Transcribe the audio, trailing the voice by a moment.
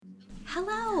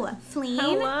Hello, Fleen.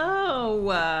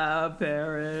 Hello,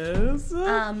 Paris.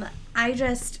 I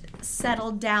just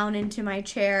settled down into my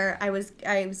chair. I was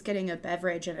getting a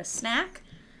beverage and a snack.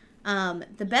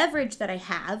 The beverage that I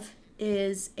have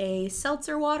is a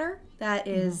seltzer water that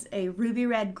is a ruby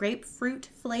red grapefruit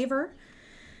flavor.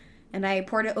 And I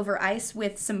poured it over ice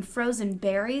with some frozen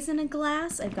berries in a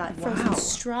glass. I've got frozen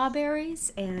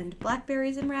strawberries and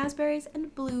blackberries and raspberries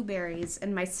and blueberries.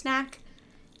 And my snack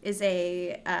is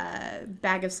a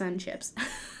bag of Sun Chips.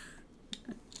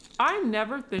 I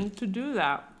never think to do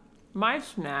that. My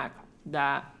snack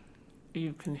that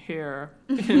you can hear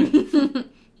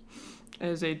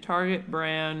is a Target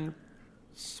brand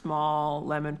small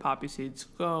lemon poppy seed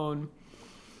scone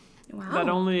that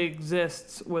only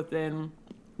exists within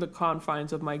the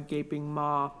confines of my gaping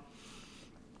maw.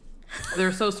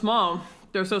 They're so small.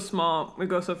 It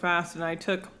goes so fast, and I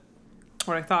took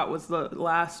what I thought was the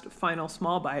last final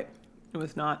small bite. It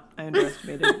was not. I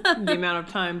underestimated the amount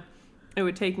of time it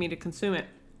would take me to consume it.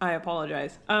 I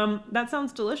apologize. That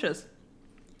sounds delicious.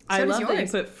 I love that you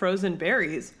put frozen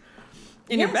berries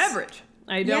in your beverage.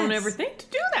 I don't ever think to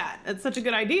do that. It's such a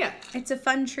good idea. It's a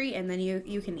fun treat, and then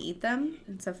you can eat them.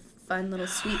 It's a fun little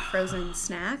sweet frozen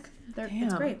snack.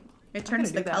 It's great. It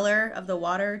turns the color of the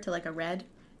water to like a red.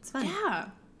 It's fun. Yeah.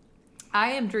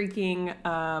 I am drinking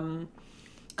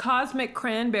Cosmic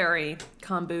Cranberry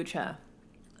Kombucha.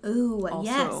 Ooh,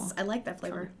 yes. I like that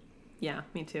flavor. Yeah,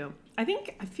 me too. I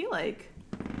feel like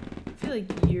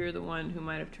you're the one who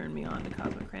might have turned me on to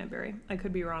Cosmic Cranberry. I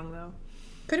could be wrong, though.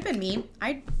 Could have been me.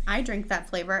 I drink that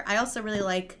flavor. I also really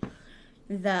like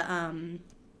the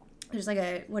there's like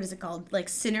a, what is it called? Like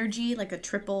Synergy, like a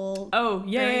triple. Oh,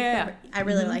 yeah. I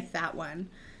really like that one.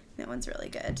 That one's really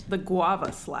good. The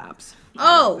guava slaps.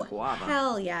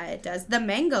 Hell yeah, it does. The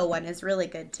mango one is really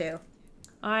good too.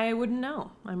 I wouldn't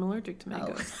know. I'm allergic to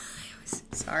mangoes.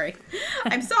 Sorry.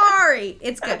 I'm sorry.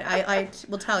 It's good. I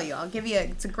will tell you. I'll give you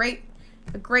it's a great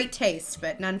taste,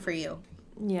 but none for you.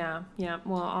 Yeah.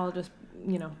 Well, I'll just,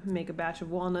 make a batch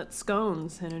of walnut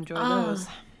scones and enjoy those.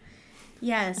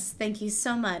 Yes, thank you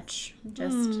so much.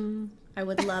 I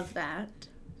would love that.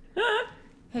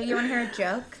 Hey, you want to hear a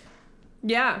joke?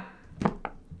 Yeah.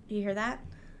 You hear that?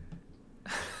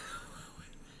 That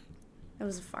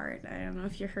was a fart. I don't know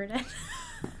if you heard it.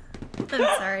 I'm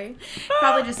sorry.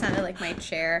 Probably just sounded like my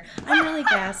chair. I'm really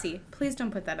gassy. Please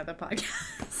don't put that on the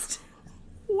podcast.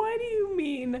 What do you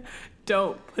mean,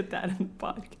 don't put that in the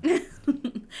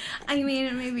podcast? I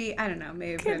mean, maybe, I don't know,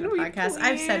 maybe put it in the podcast.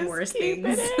 I've said worse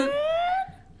things.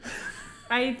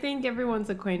 I think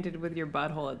everyone's acquainted with your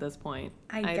butthole at this point.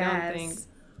 I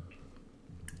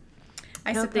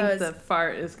don't think the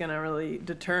fart is going to really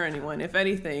deter anyone. If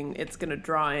anything, it's going to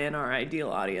draw in our ideal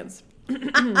audience.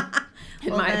 In my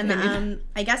opinion.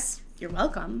 I guess you're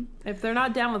welcome. If they're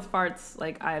not down with farts,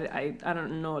 like, I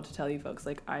don't know what to tell you folks.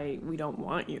 Like, we don't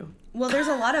want you. Well, there's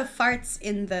a lot of farts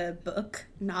in the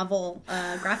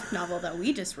graphic novel that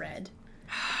we just read.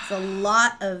 There's a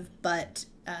lot of butt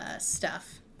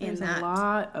stuff. There's a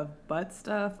lot of butt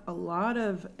stuff, a lot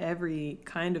of every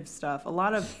kind of stuff, a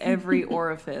lot of every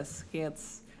orifice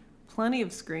gets plenty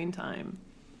of screen time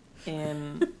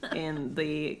in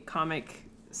the comic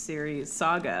series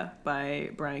Saga by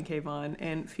Brian K. Vaughan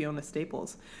and Fiona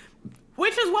Staples,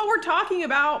 which is what we're talking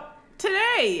about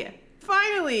today.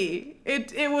 Finally,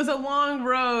 it was a long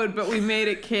road, but we made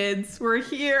it, kids. We're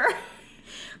here.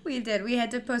 We did. We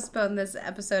had to postpone this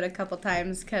episode a couple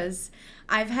times because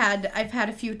I've had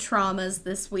a few traumas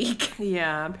this week.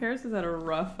 Yeah, Paris has had a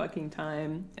rough fucking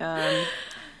time. I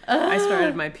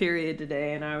started my period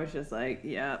today, and I was just like,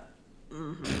 yeah.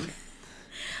 Mm-hmm.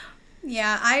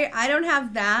 Yeah, I don't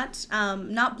have that.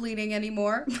 Not bleeding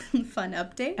anymore. Fun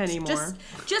update. Anymore.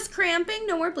 Just cramping.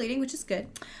 No more bleeding, which is good.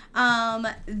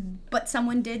 But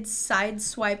someone did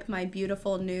sideswipe my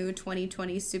beautiful new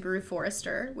 2020 Subaru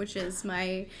Forester, which is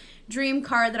my dream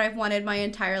car that I've wanted my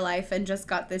entire life and just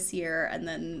got this year. And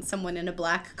then someone in a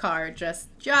black car just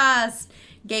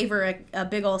gave her a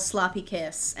big old sloppy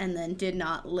kiss and then did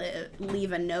not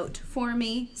leave a note for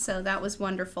me. So that was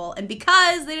wonderful. And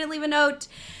because they didn't leave a note,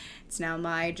 it's now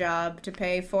my job to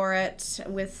pay for it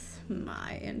with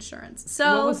my insurance.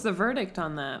 So what was the verdict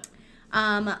on that?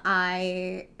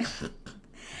 I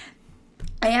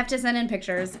have to send in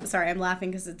pictures. Sorry, I'm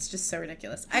laughing because it's just so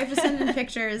ridiculous. I have to send in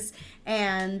pictures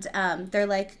And they're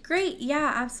like, great,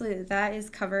 yeah, absolutely. That is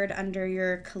covered under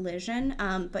your collision,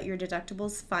 but your deductible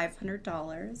is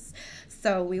 $500.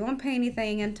 So we won't pay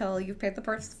anything until you've paid the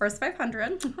first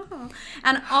 $500.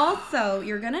 And also,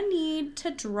 you're going to need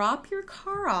to drop your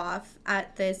car off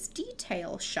at this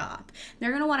detail shop. They're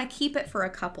going to want to keep it for a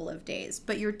couple of days,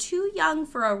 but you're too young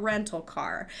for a rental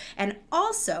car. And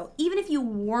also, even if you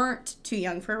weren't too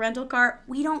young for a rental car,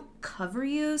 we don't cover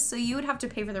you, so you would have to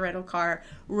pay for the rental car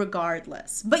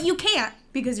regardless. But you can't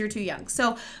because you're too young.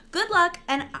 So good luck,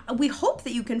 and we hope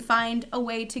that you can find a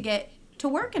way to get to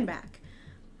work and back.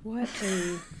 What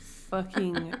a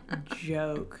fucking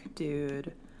joke,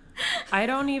 dude. I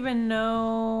don't even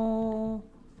know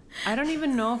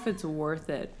if it's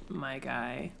worth it, my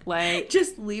guy. Like,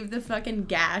 just leave the fucking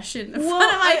gash in front of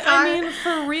my car. I mean,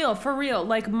 for real.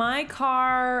 Like, my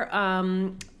car,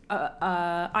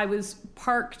 I was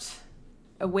parked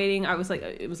waiting. I was like,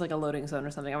 it was like a loading zone or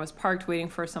something. I was parked waiting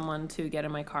for someone to get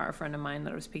in my car, a friend of mine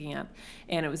that I was picking up.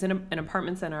 And it was in an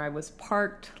apartment center. I was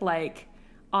parked like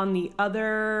on the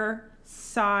other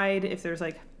side, if there's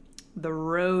like the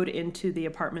road into the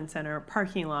apartment center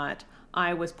parking lot,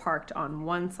 I was parked on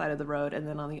one side of the road, and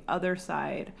then on the other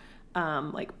side,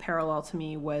 like parallel to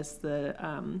me, was the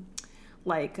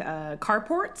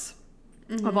carports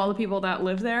of all the people that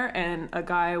live there, and a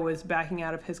guy was backing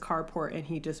out of his carport, and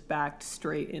he just backed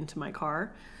straight into my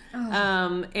car.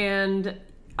 And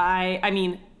I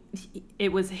mean,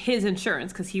 it was his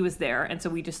insurance because he was there, and so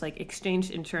we just like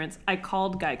exchanged insurance. I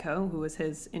called Geico, who was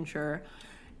his insurer,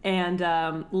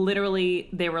 and literally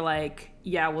they were like,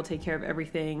 yeah, we'll take care of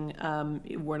everything.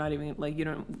 We're not even like, you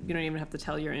don't even have to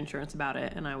tell your insurance about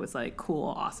it. And I was like, cool,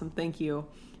 awesome, thank you.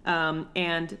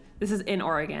 And this is in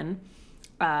Oregon.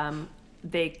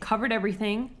 They covered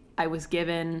everything. I was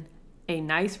given a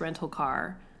nice rental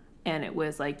car, and it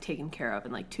was like taken care of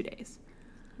in like 2 days.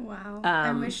 Wow.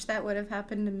 I wish that would have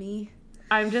happened to me.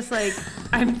 I'm just like,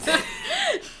 I'm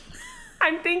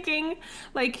thinking,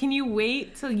 like, can you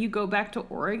wait till you go back to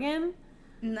Oregon?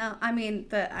 No, I mean,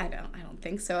 I don't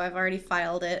think so. I've already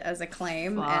filed it as a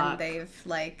claim. Fuck. And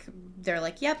they're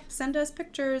like, yep, send us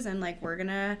pictures, and like, we're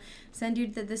gonna send you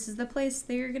that this is the place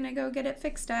that you're gonna go get it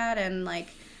fixed at. And like,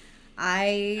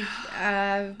 I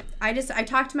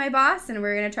talked to my boss, and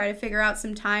we're gonna try to figure out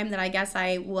some time that I guess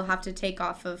I will have to take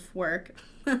off of work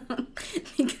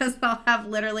because I'll have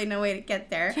literally no way to get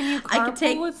there. Can you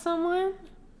carpool with someone?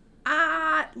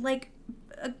 Not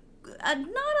a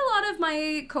lot of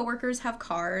my coworkers have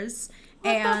cars.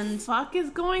 What the fuck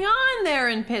is going on there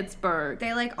in Pittsburgh?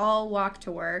 They like all walk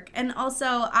to work. And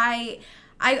also I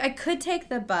could take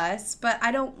the bus, but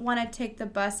I don't want to take the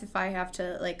bus if I have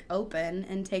to like open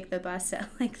and take the bus at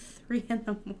like 3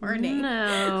 a.m.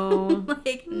 No.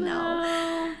 Like,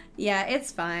 no. Yeah,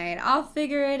 it's fine. I'll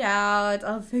figure it out.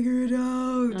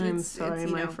 I'm sorry,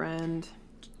 my friend.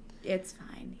 It's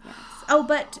fine, yes. Oh,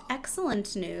 but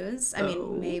excellent news. I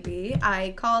mean, maybe.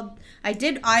 I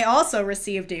also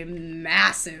received a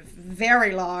massive,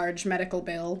 very large medical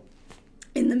bill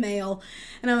in the mail,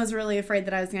 and I was really afraid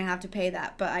that I was going to have to pay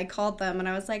that, but I called them, and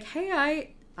I was like,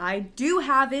 hey, I do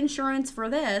have insurance for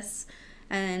this.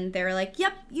 And they were like,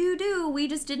 yep, you do. We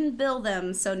just didn't bill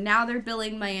them. So now they're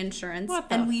billing my insurance,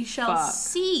 and we shall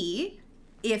see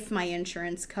if my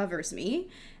insurance covers me.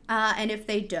 And if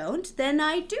they don't, then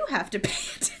I do have to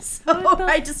pay it. So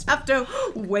I just have to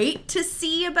wait to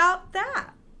see about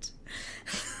that.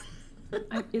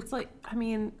 It's like, I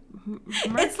mean,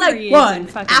 Mercury it's like one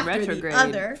is fucking after retrograde the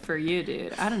other for you,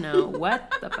 dude. I don't know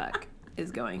what the fuck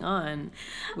is going on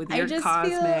with your I just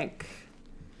cosmic.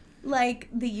 Feel like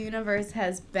the universe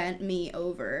has bent me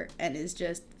over and is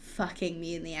just fucking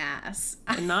me in the ass.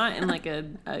 And not in like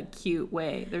a cute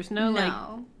way. There's no like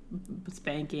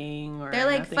spanking or they're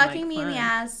like fucking like me in the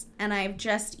ass, and I've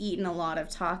just eaten a lot of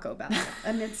Taco Bell,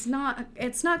 and it's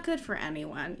not good for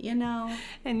anyone, you know.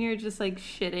 And you're just like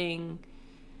shitting.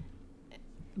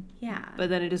 Yeah. But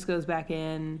then it just goes back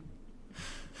in.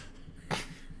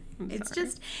 It's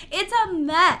a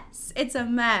mess. It's a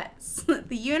mess.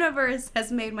 The universe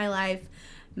has made my life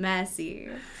messy.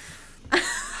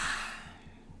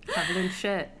 Covered in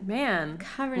shit. Man.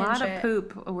 Covered in shit. A lot of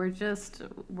poop.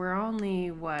 We're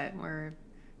only, we're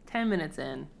 10 minutes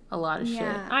in. A lot of shit.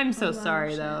 I'm so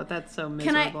sorry, though. That's so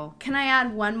miserable. Can I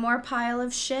add one more pile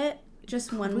of shit?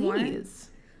 Just one more? Please.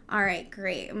 All right,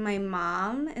 great. My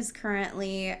mom is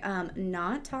currently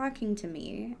not talking to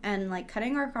me and like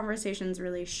cutting our conversations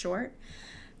really short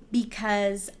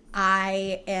because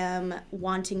I am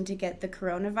wanting to get the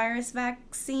coronavirus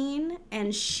vaccine,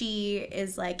 and she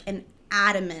is like an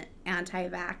adamant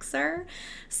anti-vaxxer.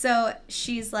 So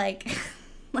she's like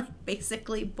like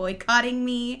basically boycotting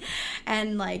me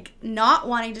and like not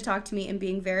wanting to talk to me and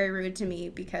being very rude to me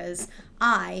because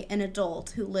I, an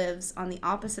adult who lives on the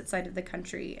opposite side of the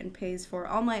country and pays for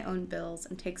all my own bills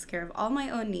and takes care of all my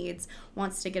own needs,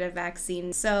 wants to get a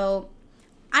vaccine. So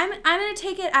I'm gonna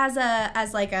take it as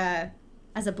a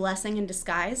blessing in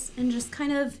disguise and just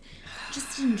kind of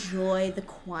just enjoy the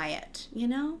quiet, you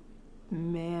know?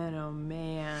 Man, oh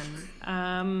man.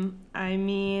 I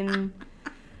mean,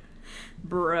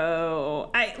 bro,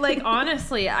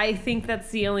 honestly, I think that's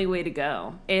the only way to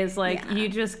go. Is you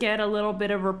just get a little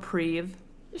bit of reprieve.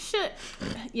 Shit,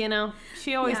 you know,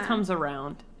 she always comes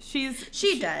around. She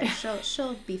does.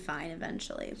 She'll be fine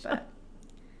eventually, but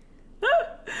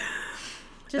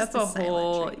just that's a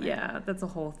whole that's a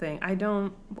whole thing.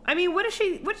 What is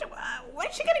she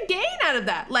gonna gain out of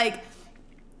that?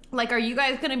 Like, are you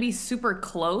guys going to be super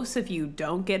close if you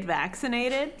don't get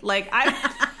vaccinated?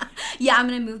 Yeah, I'm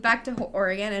going to move back to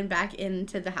Oregon and back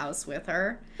into the house with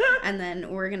her. And then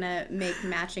we're going to make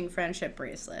matching friendship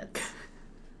bracelets.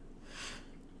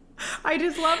 I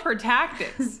just love her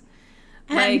tactics.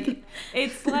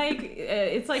 It's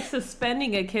like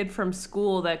suspending a kid from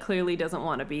school that clearly doesn't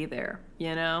want to be there,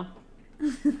 you know?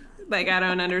 I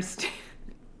don't understand.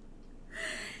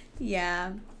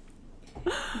 Yeah.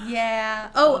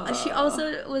 Yeah. Oh, she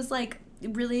also was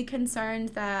really concerned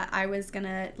that I was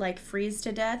gonna freeze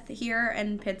to death here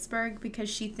in Pittsburgh because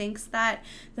she thinks that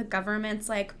the government's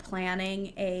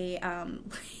planning a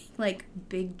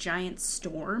big giant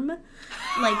storm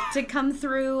to come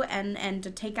through and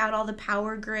to take out all the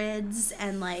power grids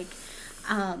and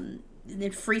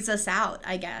it freeze us out,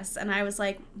 I guess. And I was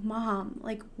like, Mom,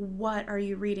 what are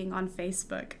you reading on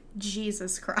Facebook?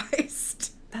 Jesus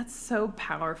Christ. That's so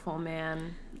powerful,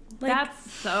 man.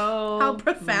 That's so how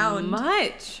profound.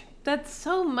 Much. That's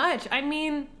so much. I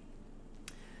mean,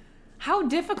 how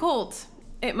difficult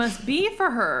it must be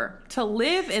for her to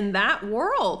live in that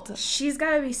world. She's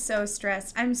got to be so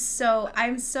stressed. I'm so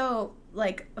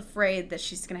afraid that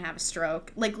she's going to have a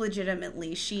stroke.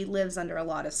 Legitimately, she lives under a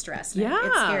lot of stress. Yeah.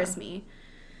 It scares me.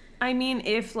 I mean,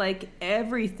 if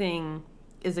everything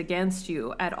is against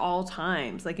you at all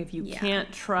times, if you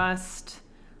can't trust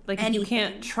if you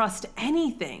can't trust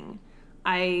anything,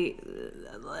 I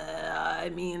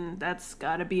mean, that's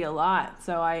got to be a lot.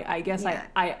 So I guess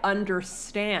I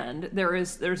understand.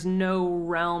 There's no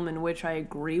realm in which I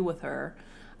agree with her,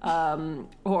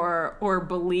 or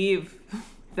believe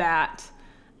that.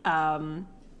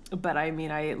 But I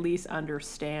mean, I at least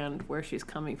understand where she's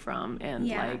coming from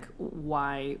and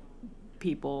why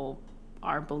people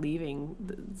are believing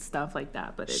stuff like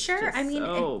that, but it's just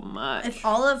so much. If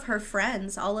all of her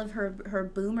friends, all of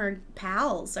her boomer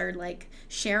pals are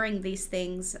sharing these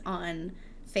things on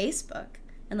Facebook,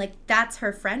 and that's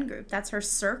her friend group, that's her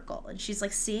circle, and she's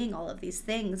seeing all of these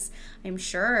things, I'm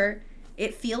sure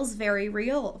it feels very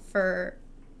real for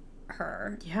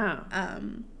her. Yeah.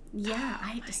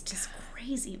 Just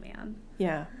crazy, man.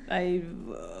 Yeah.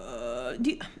 I'm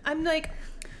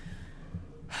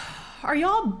are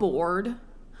y'all bored?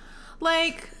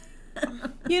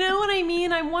 You know what I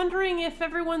mean? I'm wondering if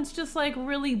everyone's just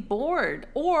really bored,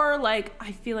 or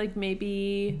I feel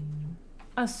maybe,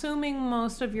 assuming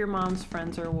most of your mom's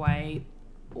friends are white,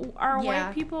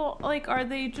 white people are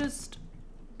they just,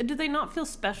 do they not feel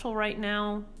special right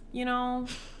now? You know?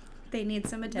 They need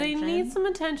some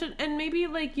attention. And maybe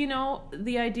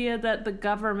the idea that the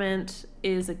government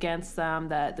is against them,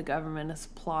 that the government is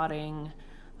plotting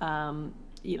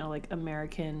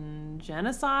American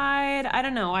genocide. I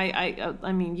don't know.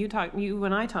 I mean, you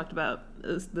and I talked about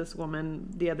this woman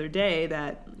the other day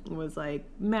that was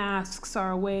masks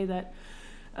are a way that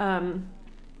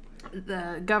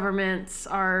the governments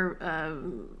are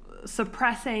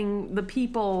suppressing the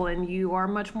people, and you are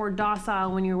much more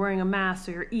docile when you're wearing a mask,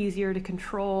 so you're easier to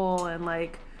control, and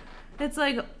it's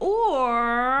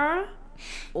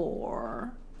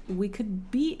or we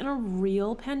could be in a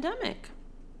real pandemic.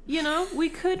 You know, we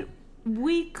could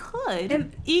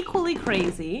equally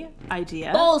crazy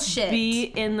idea. Bullshit. Be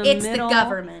in the middle the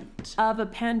government of a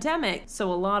pandemic.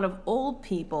 So a lot of old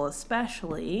people,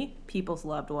 especially people's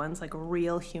loved ones,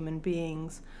 real human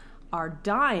beings, are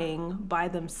dying by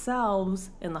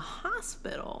themselves in the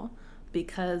hospital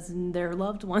because their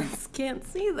loved ones can't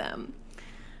see them.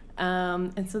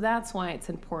 And so that's why it's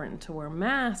important to wear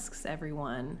masks,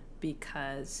 everyone,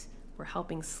 because we're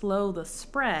helping slow the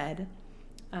spread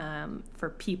for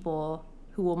people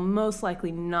who will most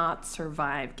likely not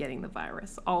survive getting the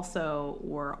virus. Also,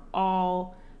 we're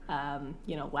all,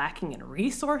 lacking in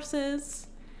resources.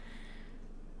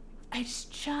 It's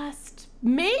just,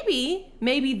 maybe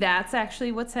that's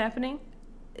actually what's happening.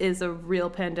 is a real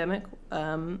pandemic.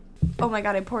 Oh my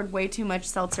god, I poured way too much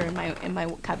seltzer in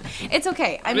my cup. It's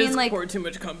okay. I mean, like, poured too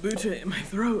much kombucha in my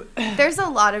throat. There's a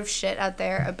lot of shit out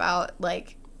there about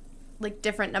like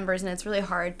different numbers, and it's really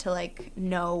hard to like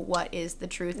know what is the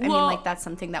truth. I mean, like, that's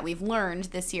something that we've learned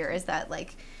this year, is that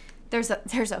like there's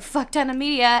a fuck ton of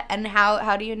media, and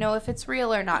how do you know if it's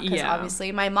real or not? Because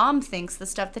obviously my mom thinks the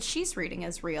stuff that she's reading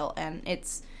is real, and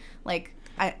it's like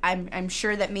I'm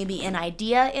sure that maybe an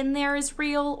idea in there is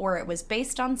real, or it was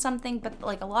based on something, but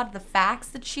like a lot of the facts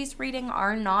that she's reading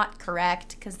are not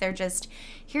correct because they're just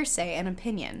hearsay and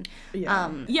opinion.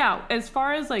 Yeah. As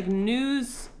far as like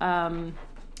news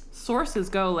sources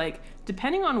go, like,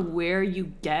 depending on where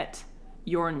you get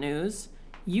your news,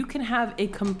 you can have a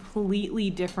completely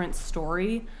different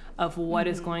story of what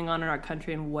is going on in our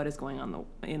country and what is going on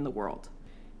in the world.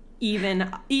 Even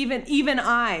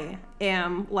I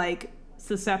am like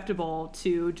susceptible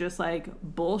to just like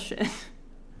bullshit.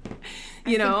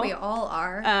 I think we all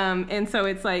are. And so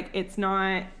it's like, it's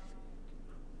not,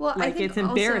 well, like, I think it's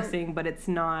embarrassing, also, but it's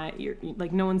not, you're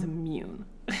like, no one's immune.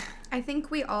 I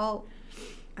think we all,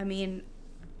 I mean,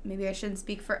 maybe I shouldn't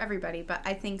speak for everybody, but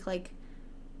I think like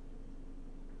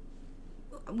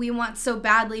we want so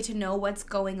badly to know what's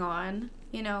going on,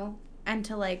 you know, and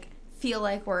to like feel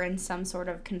like we're in some sort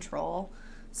of control.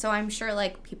 So I'm sure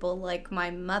like people like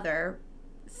my mother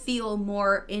feel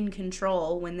more in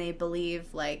control when they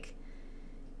believe like,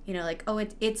 you know, like, oh,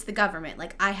 it's the government.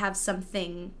 Like, I have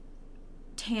something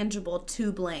tangible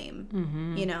to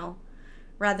blame, you know,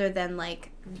 rather than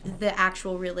like the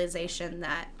actual realization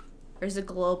that there's a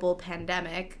global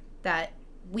pandemic that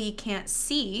we can't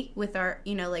see with our,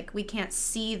 you know, like, we can't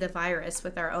see the virus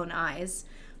with our own eyes,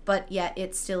 but yet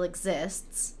it still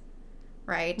exists,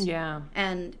 right? Yeah.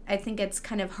 And I think it's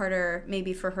kind of harder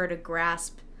maybe for her to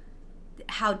grasp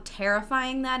how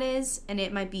terrifying that is, and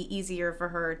it might be easier for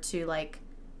her to like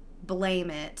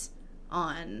blame it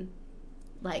on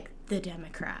like the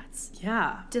Democrats.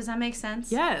 Yeah. Does that make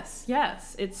sense? Yes.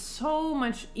 It's so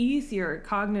much easier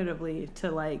cognitively to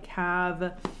like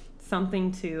have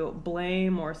something to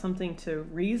blame or something to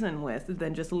reason with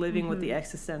than just living with the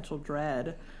existential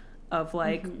dread of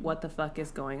like what the fuck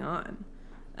is going on.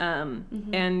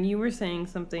 And you were saying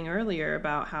something earlier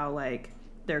about how like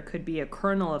there could be a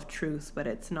kernel of truth, but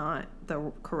it's not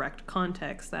the correct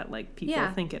context that like people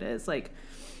think it is. Like,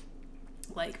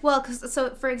 well,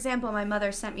 so for example, my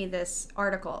mother sent me this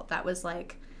article that was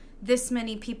like, this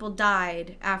many people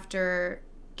died after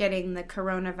getting the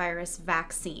coronavirus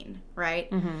vaccine,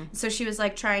 right? So she was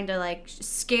like trying to like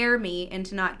scare me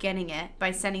into not getting it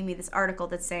by sending me this article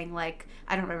that's saying like,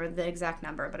 I don't remember the exact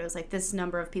number, but it was like this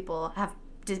number of people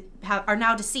are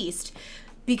now deceased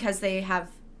because they have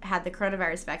had the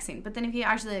coronavirus vaccine. But then if you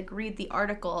actually like read the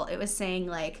article, it was saying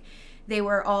like they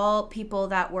were all people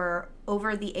that were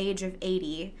over the age of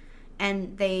 80,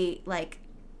 and they like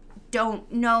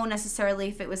don't know necessarily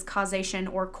if it was causation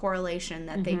or correlation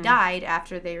that they died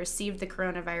after they received the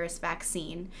coronavirus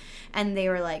vaccine, and they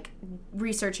were like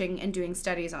researching and doing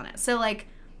studies on it. So like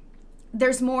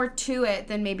there's more to it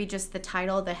than maybe just the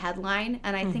title, the headline,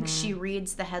 and I think she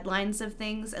reads the headlines of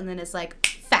things and then is like,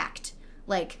 fact,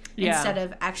 like instead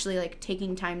of actually like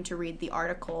taking time to read the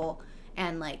article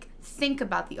and like think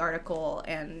about the article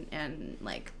and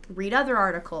like read other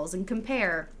articles and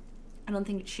compare. I don't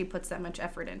think she puts that much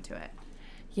effort into it.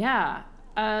 Yeah.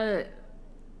 I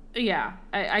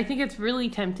think it's really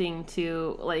tempting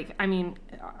to like, I mean,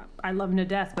 I love him to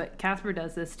death, but Casper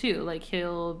does this too. Like,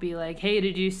 he'll be like, hey,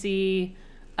 did you see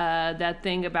that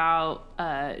thing about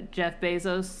Jeff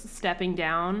Bezos stepping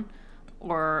down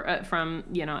or from,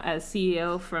 you know, as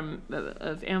CEO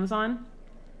of Amazon?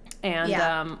 And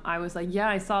I was like, yeah,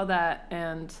 I saw that.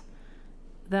 And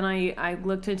then I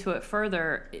looked into it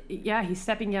further. Yeah, he's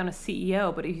stepping down as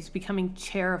CEO, but he's becoming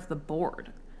chair of the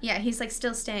board. Yeah, he's like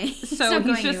still staying. So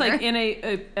he's just anywhere. Like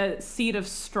in a seat of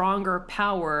stronger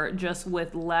power, just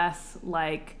with less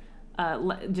like,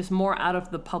 just more out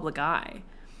of the public eye.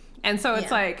 And so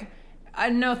it's like, I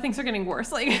know things are getting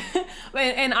worse. Like,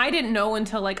 and I didn't know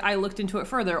until like I looked into it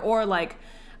further,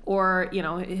 or, you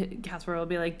know, Casper will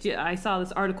be like, I saw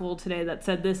this article today that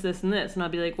said this, this, and this. And I'll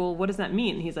be like, well, what does that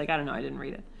mean? And he's like, I don't know. I didn't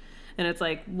read it. And it's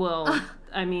like, well,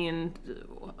 I mean,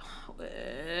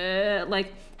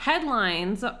 like,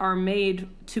 headlines are made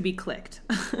to be clicked.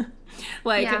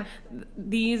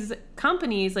 These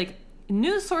companies, like,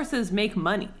 news sources make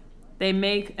money. They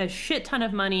make a shit ton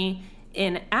of money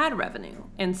in ad revenue.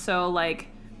 And so, like,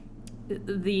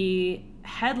 the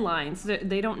headlines,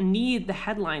 they don't need the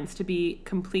headlines to be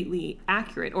completely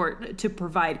accurate or to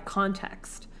provide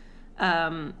context.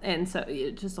 And so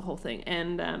just the whole thing.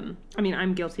 And I mean,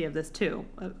 I'm guilty of this too,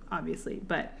 obviously,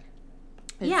 but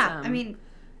I mean,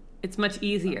 it's much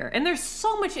easier. And there's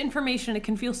so much information, it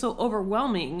can feel so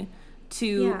overwhelming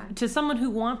to someone who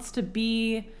wants to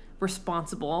be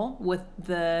responsible with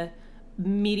the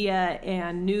media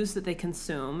and news that they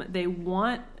consume. They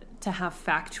want to have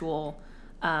factual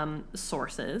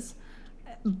sources.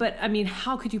 But I mean,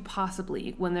 how could you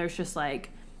possibly, when there's just like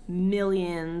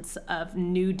millions of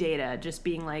new data just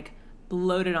being like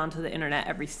loaded onto the internet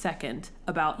every second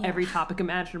about every topic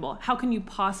imaginable, how can you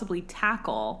possibly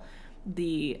tackle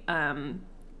the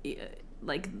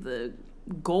like the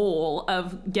goal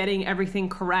of getting everything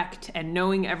correct and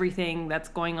knowing everything that's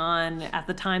going on at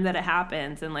the time that it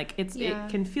happens? And like it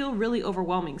can feel really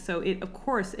overwhelming. So of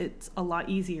course it's a lot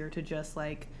easier to just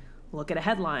like look at a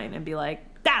headline and be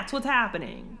like, that's what's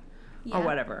happening or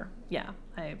whatever.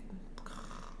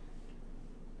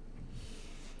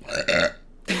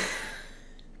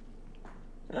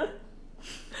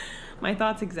 My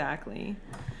thoughts exactly.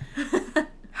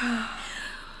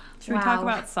 Should we talk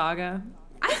about Saga?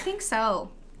 I think so.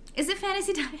 Is it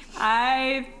fantasy time?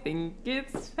 I think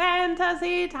it's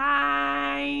fantasy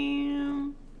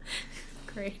time.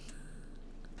 Great.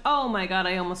 Oh my god,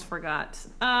 I almost forgot.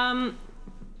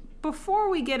 Before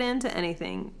we get into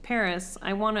anything, Paris,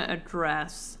 I want to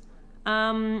address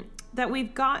that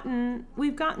we've gotten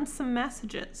some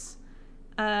messages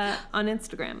on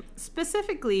Instagram.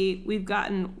 Specifically, we've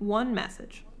gotten one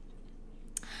message.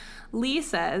 Lee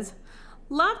says,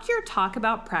 "Loved your talk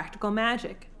about practical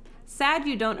magic. Sad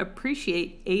you don't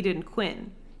appreciate Aidan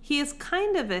Quinn. He is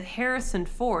kind of a Harrison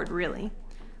Ford, really.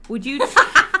 Would you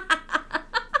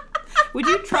would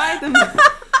you try the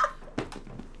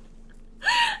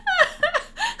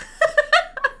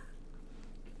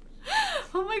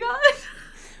Oh my god.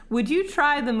 Would you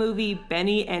try the movie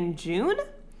Benny and June?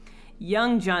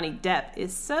 Young Johnny Depp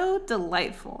is so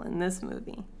delightful in this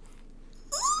movie."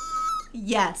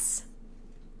 Yes.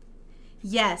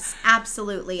 Yes,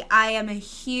 absolutely. I am a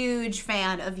huge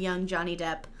fan of young Johnny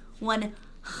Depp.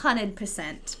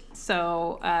 100%.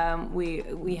 So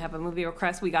we have a movie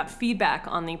request. We got feedback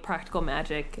on the Practical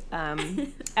Magic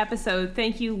episode.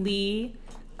 Thank you, Lee.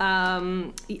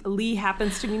 Lee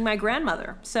happens to be my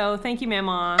grandmother. So thank you,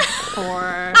 Mama,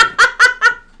 for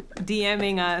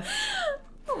DMing us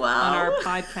on our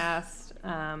podcast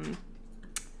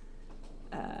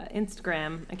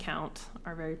Instagram account,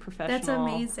 our very professional. That's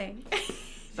amazing.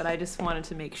 But I just wanted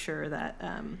to make sure that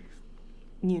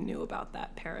you knew about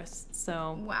that, Paris.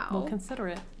 So we'll consider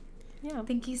it. Yeah.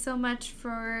 Thank you so much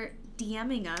for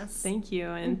DMing us. Thank you.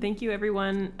 And thank you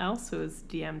everyone else who has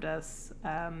DM'd us.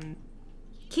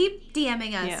 Keep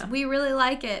DMing us. Yeah. We really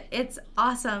like it. It's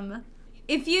awesome.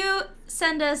 If you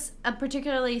send us a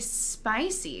particularly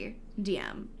spicy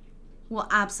DM, we'll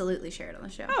absolutely share it on the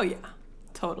show. Oh, yeah.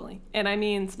 Totally. And I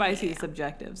mean, spicy is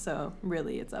subjective, so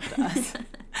really it's up to us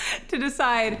to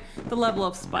decide the level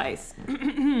of spice.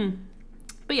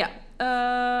 But yeah.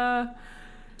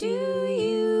 Do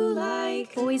you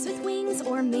like boys with wings,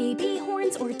 or maybe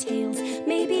horns or tails?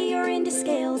 Maybe you're into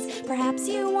scales. Perhaps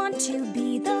you want to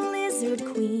be the lizard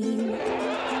queen.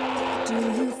 Do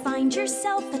you find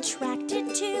yourself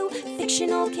attracted to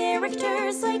fictional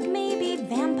characters, like maybe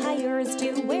vampires?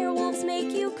 Do werewolves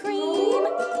make you cream?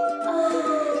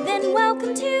 Then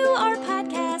welcome to our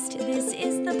podcast. This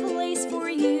is the place for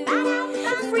you.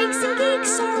 Freaks and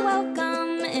geeks are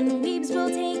welcome, and weebs will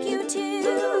take you to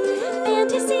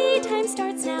fantasy time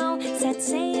starts now. Set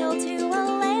sail to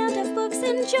a land of books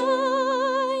and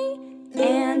joy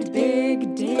and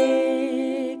big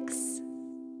dicks.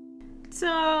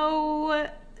 So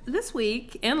this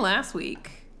week and last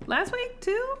week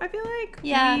too, I feel like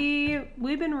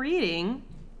we've been reading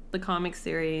the comic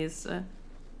series, the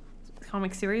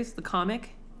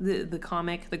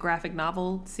graphic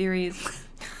novel series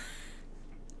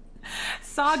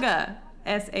Saga,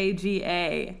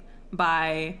 SAGA,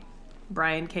 by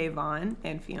Brian K. Vaughan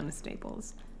and Fiona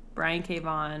Staples. Brian K.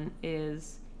 Vaughan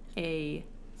is a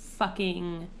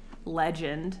fucking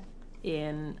legend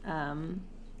in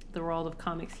the world of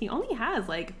comics. He only has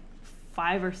like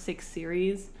 5 or 6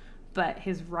 series, but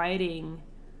his writing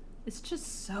is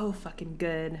just so fucking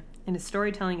good, and his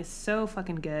storytelling is so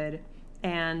fucking good,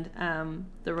 and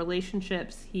the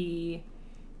relationships he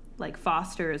like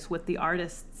fosters with the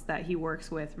artists that he works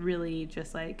with really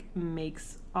just like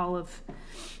makes all of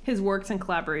his works and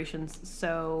collaborations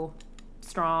so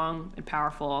strong and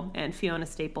powerful. And Fiona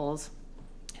Staples,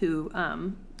 who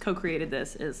co-created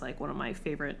this, is like one of my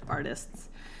favorite artists,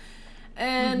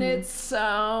 and it's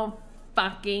so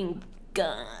fucking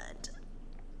good.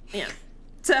 Yeah.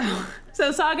 So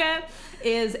So Saga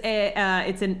is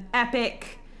it's an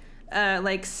epic,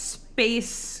 like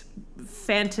space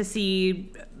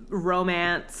fantasy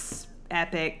romance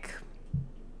epic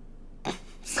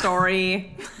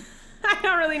story. I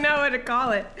don't really know what to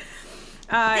call it.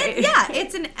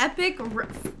 It's an epic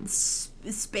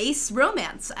space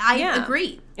romance. I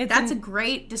agree. That's a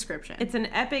great description. It's an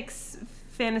epic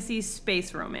fantasy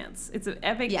space romance. It's an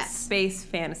epic space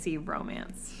fantasy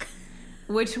romance,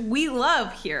 which we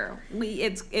love here.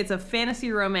 It's a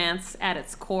fantasy romance at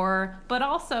its core, but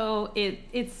also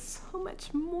it's so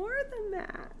much more than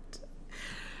that.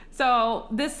 So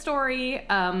this story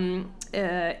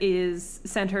is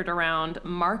centered around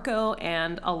Marco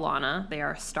and Alana. They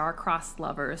are star-crossed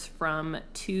lovers from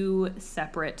two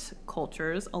separate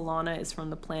cultures. Alana is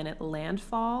from the planet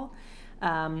Landfall,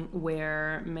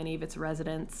 where many of its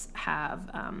residents have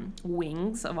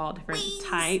wings of all different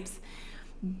types.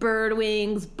 Bird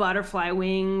wings, butterfly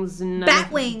wings,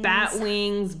 bat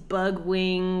wings, bug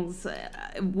wings,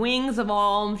 wings of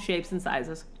all shapes and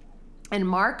sizes. And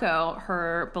Marco,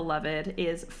 her beloved,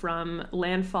 is from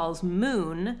Landfall's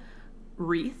moon,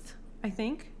 Wreath, I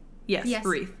think. Yes.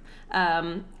 Wreath.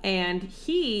 And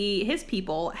his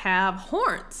people have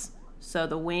horns. So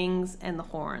the wings and the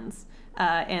horns.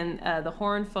 And the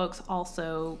horn folks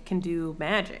also can do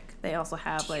magic. They also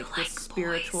have this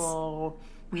spiritual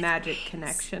magic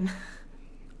connection.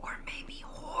 Or maybe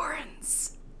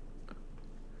horns.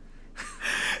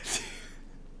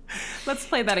 Let's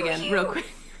play that again real quick.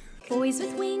 Boys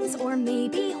with wings, or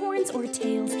maybe horns or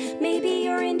tails. Maybe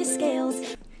you're into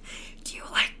scales. Do you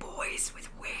like boys with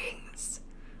wings?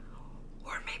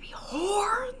 Or maybe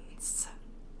horns?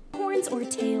 Horns or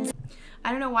tails.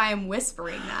 I don't know why I'm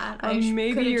whispering that.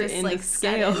 Maybe you're just, into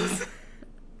scales.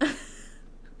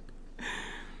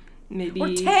 Maybe. Or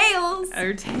tails.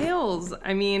 Or tails.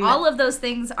 I mean, all of those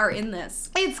things are in this.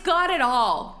 It's got it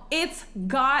all. It's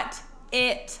got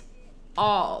it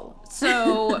all.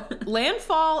 So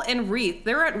Landfall and Wreath,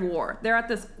 they're at war. They're at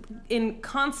this in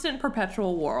constant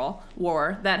perpetual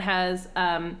war that has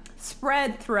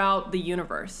spread throughout the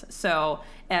universe. So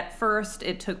at first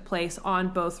it took place on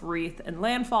both Wreath and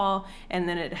Landfall, and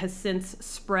then it has since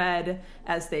spread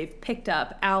as they've picked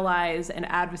up allies and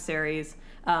adversaries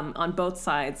on both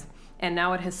sides. And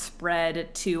now it has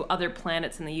spread to other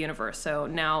planets in the universe. So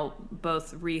now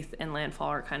both Wreath and Landfall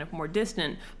are kind of more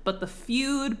distant, but the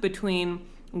feud between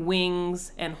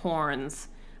wings and horns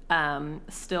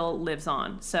still lives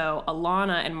on. So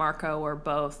Alana and Marco were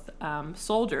both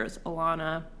soldiers.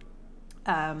 Alana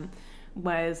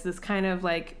was this kind of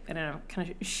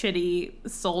shitty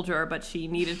soldier, but she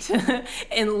needed to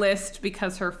enlist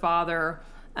because her father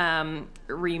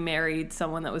remarried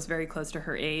someone that was very close to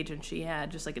her age, and she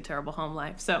had just a terrible home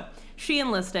life. So she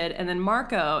enlisted, and then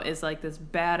Marco is this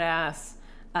badass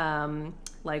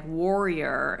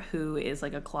warrior who is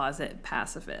a closet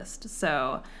pacifist.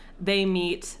 So they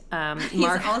meet. He's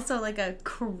also a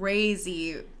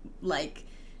crazy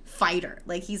fighter.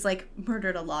 He's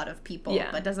murdered a lot of people,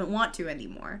 but doesn't want to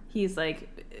anymore. He's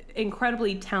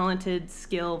incredibly talented,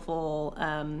 skillful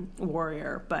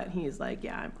warrior, but he's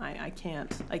I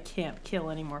can't kill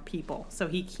any more people. So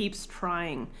he keeps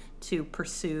trying to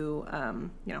pursue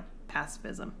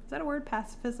pacifism. Is that a word,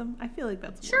 pacifism? I feel like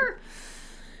that's a word.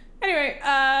 Anyway,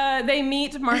 they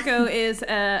meet. Marco is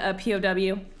a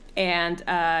POW,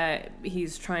 and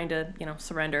he's trying to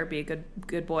surrender, be a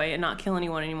good boy, and not kill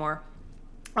anyone anymore.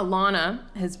 Alana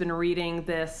has been reading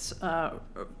this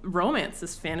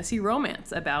this fantasy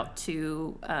romance about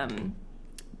two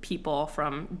people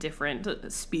from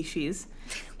different species.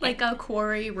 A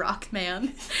quarry rock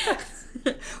man.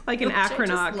 An Acronaut.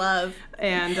 I just love.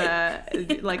 And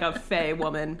a fae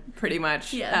woman, pretty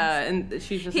much. Yes. And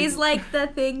she's just... He's the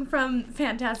thing from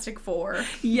Fantastic Four.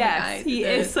 Yes, he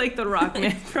is the rock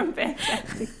man from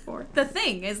Fantastic Four. The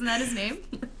Thing, isn't that his name?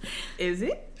 Is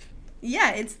it?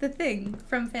 Yeah, it's the Thing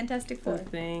from Fantastic Four. The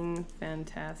Thing,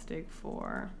 Fantastic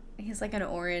Four. He's an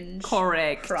orange.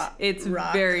 Correct. It's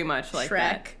rock. Very much like Shrek.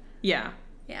 that. Yeah.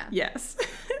 Yeah. Yes.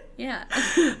 Yeah.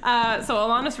 So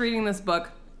Alana's reading this book,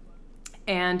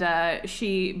 and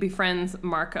she befriends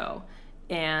Marco,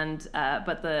 and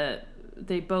but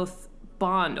they both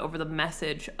bond over the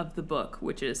message of the book,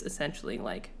 which is essentially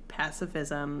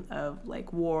pacifism, of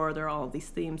war. There are all of these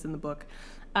themes in the book.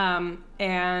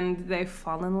 And they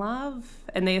fall in love,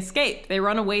 and they escape. They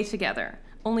run away together,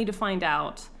 only to find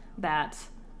out that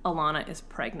Alana is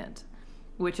pregnant,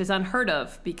 which is unheard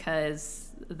of because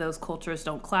those cultures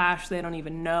don't clash. They don't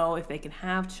even know if they can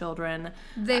have children.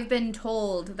 They've been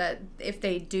told that if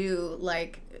they do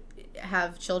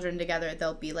have children together,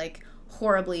 they'll be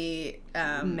horribly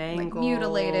mangled, like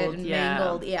mutilated and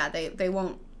mangled. Yeah, they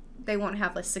won't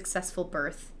have a successful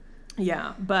birth.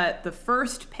 Yeah, but the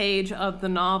first page of the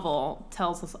novel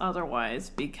tells us otherwise,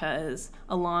 because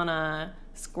Alana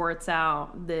squirts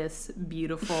out this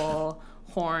beautiful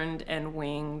horned and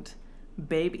winged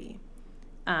baby.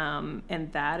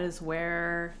 And that's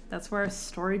where our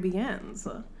story begins.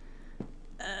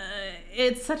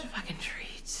 It's such a fucking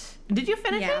treat. Did you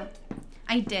finish it?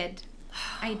 I did.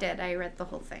 I read the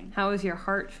whole thing. How is your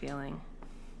heart feeling?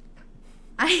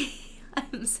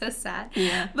 I'm so sad.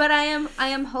 Yeah. But I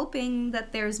am hoping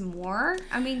that there's more.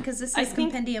 I mean, because this is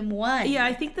Compendium 1. Yeah,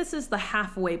 I think this is the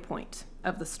halfway point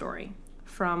of the story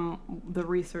from the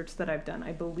research that I've done.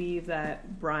 I believe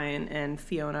that Brian and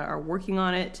Fiona are working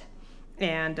on it,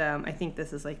 and I think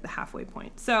this is like the halfway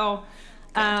point. So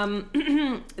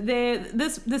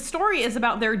this story is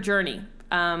about their journey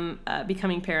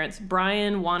becoming parents.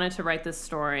 Brian wanted to write this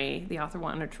story. The author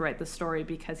wanted to write this story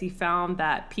because he found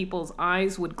that people's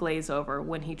eyes would glaze over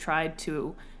when he tried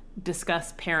to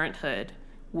discuss parenthood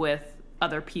with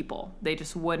other people. They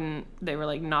just wouldn't, they were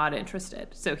like not interested.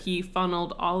 So he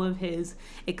funneled all of his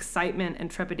excitement and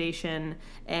trepidation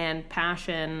and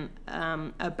passion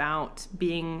about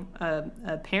being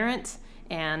a parent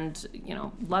and, you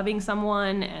know, loving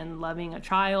someone and loving a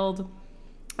child.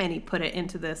 And he put it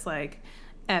into this like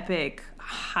epic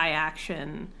high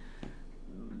action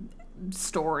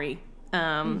story.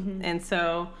 And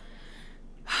so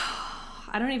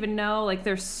I don't even know, like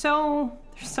there's so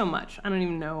much. I don't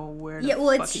even know where to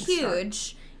it's huge.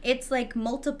 Start. It's like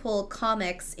multiple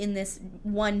comics in this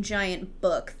one giant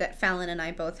book that Fallon and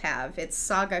I both have. It's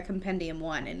Saga Compendium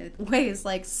 1, and it weighs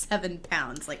like 7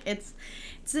 pounds. Like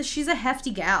she's a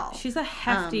hefty gal. She's a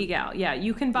hefty gal. Yeah,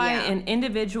 you can buy an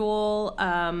individual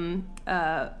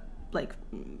like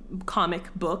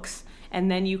comic books,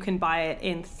 and then you can buy it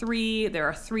in 3. There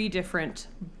are 3 different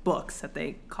books that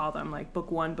they call them, like book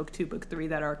 1, book 2, book 3,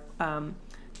 that are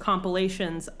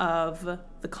compilations of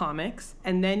the comics.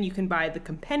 And then you can buy the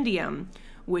compendium,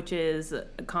 which is a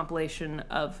compilation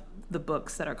of the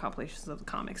books that are compilations of the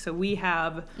comics. So we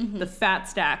have the fat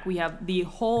stack. We have the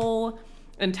whole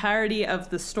entirety of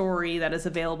the story that is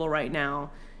available right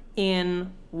now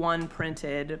in one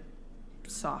printed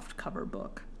soft cover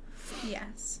book.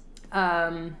 Yes.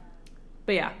 But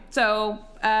yeah, so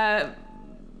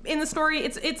in the story,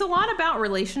 it's a lot about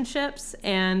relationships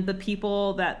and the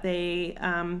people that they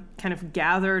kind of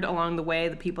gathered along the way,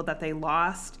 the people that they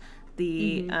lost,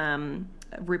 the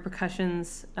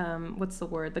repercussions, what's the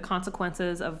word? The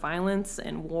consequences of violence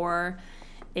and war.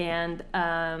 And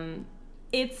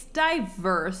it's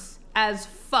diverse as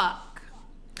fuck.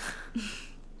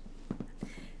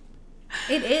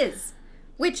 It is.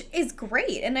 Which is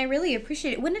great, and I really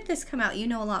appreciate it. When did this come out? You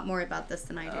know a lot more about this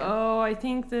than I do. Oh, I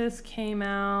think this came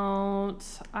out,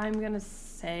 I'm going to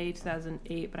say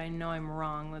 2008, but I know I'm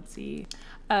wrong. Let's see.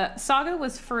 Saga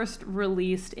was first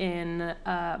released in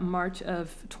March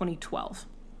of 2012.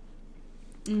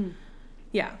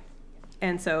 Yeah.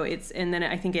 And so and then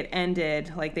I think it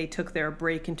ended, like they took their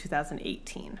break in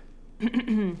 2018.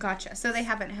 Gotcha. So they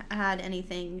haven't had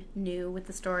anything new with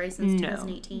the story since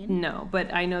 2018? No,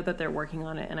 but I know that they're working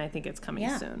on it, and I think it's coming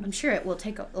soon. I'm sure it will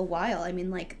take a while. I mean,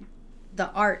 like,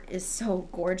 the art is so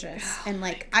gorgeous. And,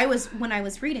 like, when I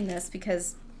was reading this,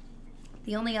 because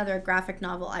the only other graphic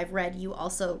novel I've read you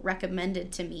also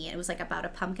recommended to me, it was, like, about a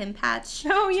pumpkin patch.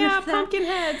 Oh, yeah,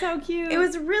 Pumpkinheads, how cute. It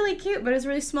was really cute, but it was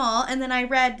really small. And then I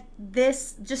read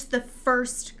this, just the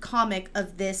first comic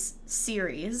of this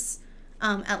series,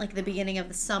 at like the beginning of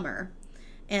the summer,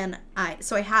 and I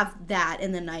have that,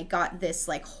 and then I got this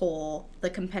like the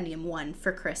Compendium 1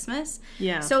 for Christmas.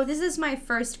 Yeah. So this is my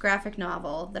first graphic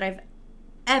novel that I've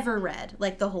ever read,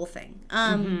 like the whole thing.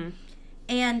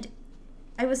 And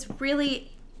I was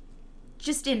really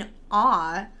just in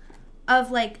awe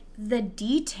of like the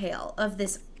detail of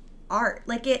this art.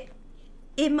 Like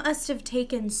it must have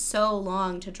taken so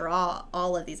long to draw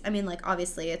all of these. I mean, like,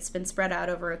 obviously it's been spread out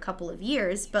over a couple of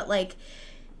years, but like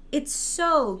it's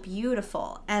so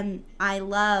beautiful. And I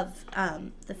love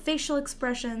the facial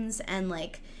expressions and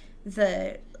like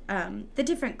the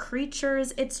different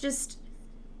creatures.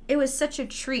 It was such a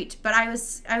treat, but I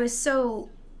was so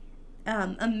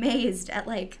amazed at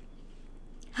like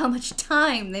how much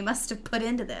time they must have put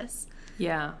into this.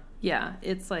 Yeah.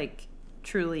 It's like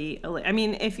truly, I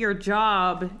mean, if your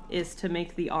job is to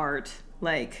make the art,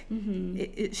 like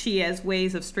she has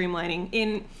ways of streamlining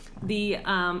in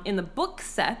the book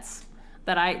sets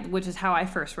that which is how I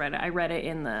first read it. I read it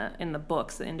in the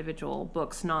books, the individual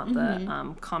books, not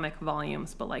the comic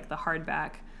volumes, but like the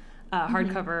hardback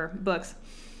hardcover books.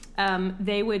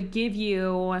 They would give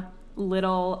you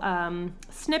little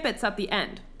snippets at the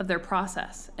end of their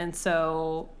process. And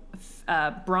so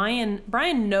Brian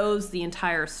knows the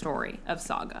entire story of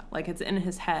Saga. Like, it's in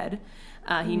his head.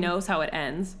 He knows how it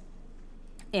ends.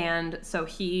 And so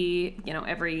he,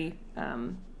 every,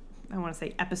 I want to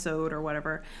say episode or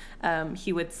whatever,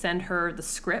 he would send her the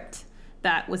script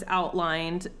that was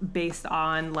outlined based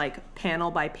on, like,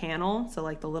 panel by panel. So,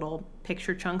 like, the little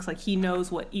picture chunks. Like, he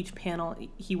knows what each panel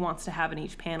he wants to have in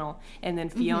each panel. And then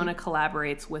Fiona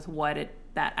collaborates with what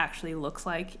that actually looks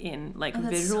like in, like,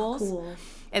 visuals. So cool.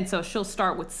 And so she'll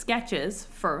start with sketches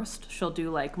first. She'll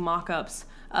do, like, mock-ups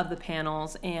of the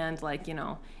panels. And, like,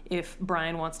 if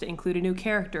Brian wants to include a new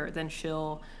character, then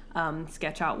she'll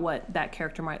sketch out what that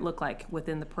character might look like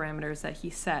within the parameters that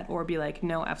he set. Or be like,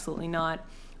 no, absolutely not.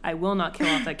 I will not kill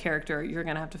off that character. You're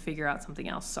going to have to figure out something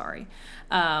else. Sorry.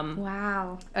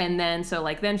 Wow. And then,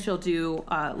 then she'll do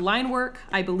line work.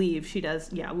 I believe she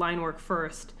does, line work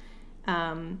first.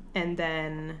 And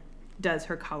then does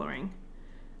her coloring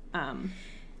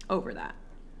over that.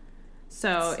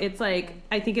 So it's like,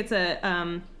 I think it's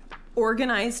a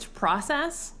organized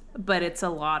process, but it's a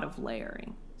lot of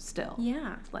layering still.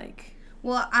 Yeah. Like,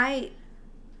 well,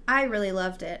 I really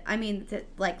loved it. I mean,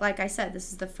 like I said,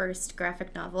 this is the first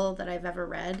graphic novel that I've ever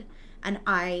read, and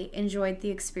I enjoyed the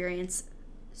experience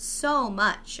so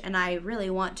much, and I really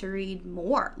want to read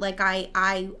more. Like,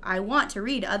 I want to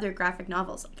read other graphic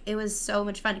novels. Like, it was so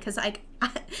much fun because I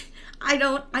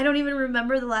don't even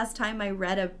remember the last time I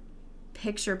read a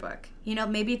picture book.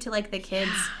 Maybe to, like, the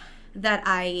kids that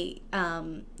I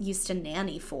used to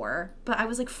nanny for, but I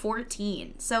was like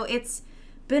 14, so it's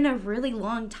been a really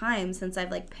long time since I've,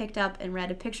 like, picked up and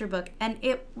read a picture book, and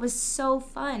it was so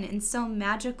fun and so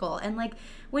magical. And, like,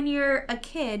 when you're a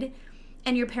kid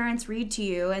and your parents read to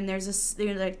you and there's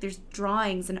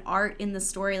drawings and art in the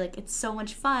story, like, it's so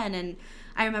much fun. And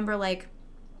I remember, like,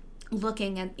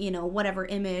 looking at whatever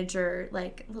image or,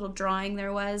 like, little drawing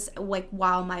there was, like,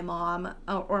 while my mom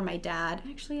or my dad,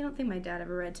 actually I don't think my dad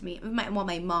ever read to me,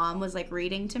 my mom was, like,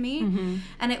 reading to me.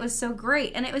 And it was so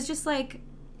great. And it was just like,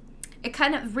 it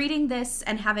kind of, reading this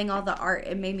and having all the art,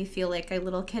 it made me feel like a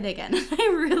little kid again. I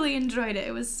really enjoyed it.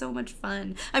 It was so much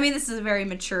fun. I mean, this is a very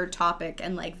mature topic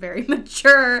and, like, very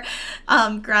mature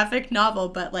graphic novel,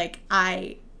 but, like,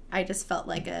 I just felt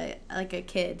like a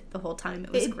kid the whole time.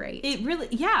 It was great. It really,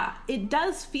 it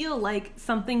does feel like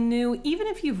something new, even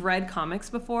if you've read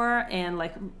comics before, and,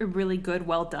 like, really good,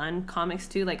 well done comics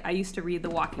too. Like, I used to read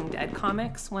the Walking Dead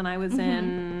comics when I was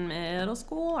in middle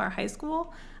school or high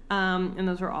school. And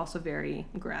those were also very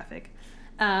graphic.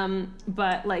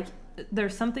 But, like,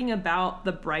 there's something about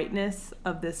the brightness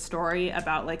of this story,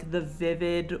 about, like, the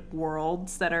vivid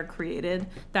worlds that are created,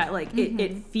 that, like,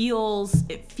 it feels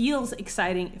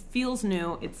exciting. It feels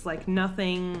new. It's like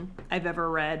nothing I've ever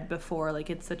read before. Like,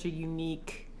 it has such a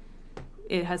unique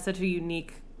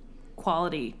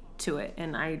quality to it.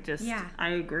 And I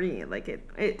agree. Like,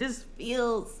 it just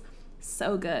feels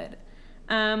so good.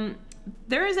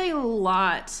 There is a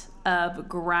lot of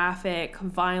graphic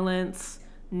violence,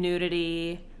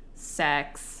 nudity,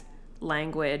 sex,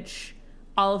 language,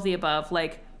 all of the above.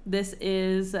 Like, this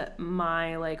is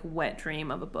my, like, wet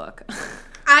dream of a book.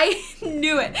 I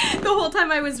knew it. The whole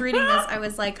time I was reading this, I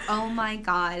was like, oh my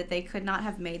God, they could not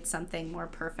have made something more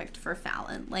perfect for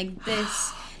Fallon. Like,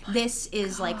 this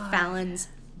is like Fallon's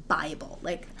Bible,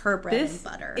 like her bread and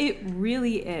butter. It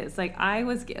really is. Like, I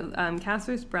was,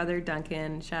 Casper's brother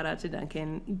Duncan, shout out to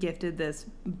Duncan, gifted this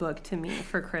book to me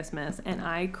for Christmas, and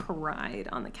I cried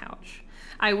on the couch.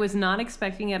 I was not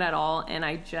expecting it at all, and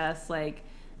I just, like,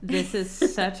 this is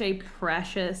such a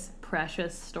precious,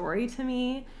 precious story to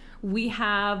me. We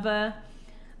have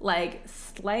like,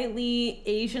 slightly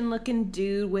Asian looking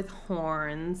dude with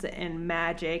horns and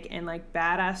magic and, like,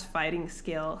 badass fighting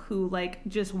skill who, like,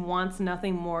 just wants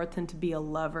nothing more than to be a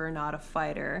lover, not a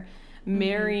fighter,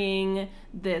 marrying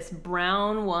this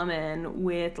brown woman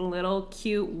with little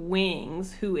cute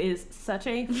wings who is such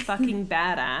a fucking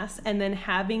badass, and then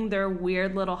having their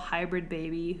weird little hybrid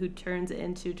baby who turns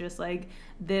into just, like,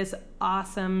 this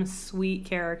awesome, sweet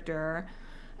character.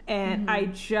 And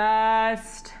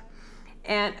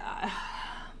And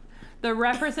the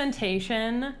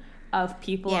representation of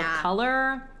people of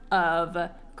color, of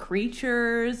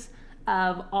creatures,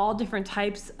 of all different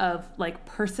types of, like,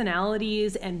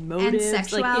 personalities and motives. And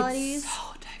sexualities. Like, it's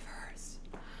so diverse.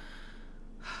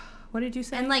 What did you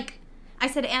say? And, like, I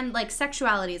said, and, like,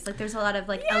 sexualities. Like, there's a lot of,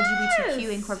 like,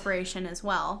 LGBTQ incorporation as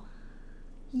well.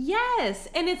 Yes.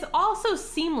 And it's also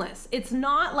seamless. It's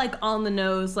not, like, on the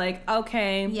nose, like,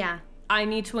 okay. Yeah. I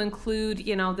need to include,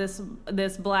 this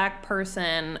black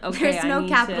person. Okay, there's no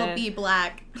capital B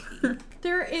black.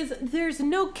 There's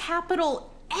no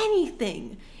capital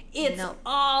anything. It's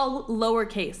all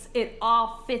lowercase. It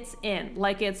all fits in.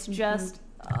 Like, it's just,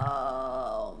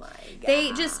 oh my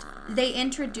God. They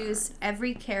introduce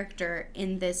every character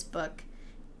in this book.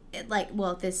 Are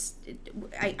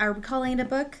we calling it a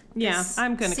book? Yeah,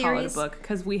 I'm going to call it a book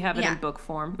because we have it in book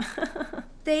form.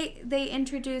 They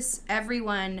introduce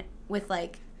everyone with,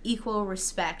 like, equal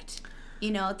respect.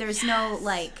 There's no,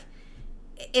 like...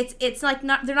 It's like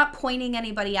they're not pointing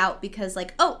anybody out because,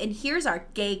 like, oh, and here's our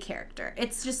gay character.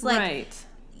 It's just like right.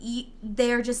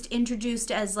 They're just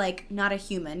introduced as, like, not a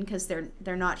human because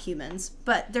they're not humans,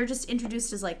 but they're just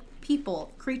introduced as, like,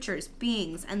 people, creatures,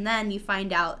 beings, and then you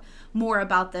find out more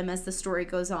about them as the story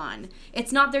goes on.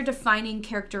 It's not their defining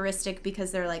characteristic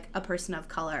because they're, like, a person of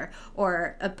color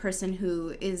or a person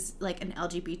who is, like, an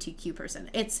LGBTQ person.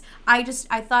 I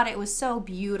thought it was so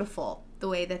beautiful the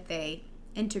way that they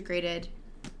integrated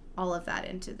all of that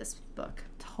into this book.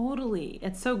 Totally.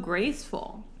 It's so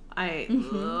graceful.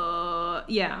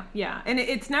 Yeah. And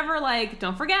it's never like,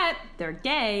 don't forget, they're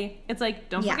gay. It's like,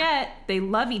 don't forget, they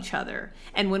love each other.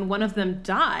 And when one of them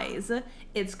dies,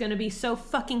 it's going to be so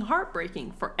fucking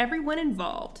heartbreaking for everyone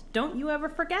involved. Don't you ever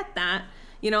forget that.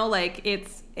 I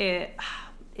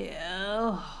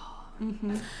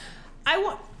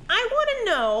want to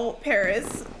know,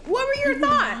 Paris, what were your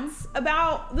thoughts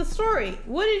about the story?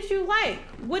 What did you like?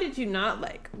 What did you not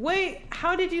like?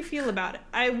 How did you feel about it?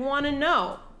 I want to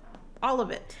know all of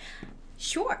it.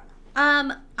 Sure.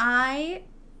 I've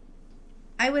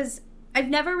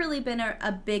never really been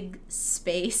a big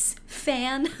space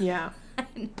fan. Yeah. I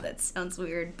know that sounds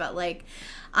weird, but, like,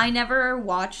 I never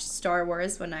watched Star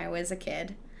Wars when I was a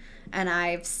kid. And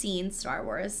I've seen Star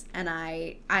Wars, and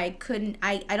I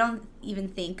don't even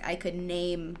think I could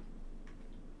name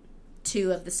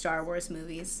 2 of the Star Wars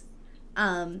movies.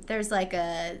 There's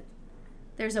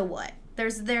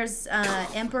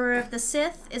Emperor of the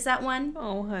Sith. Is that one?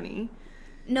 Oh, honey.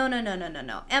 No.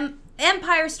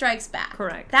 Empire Strikes Back.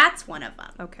 Correct. That's one of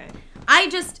them. Okay.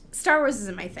 Star Wars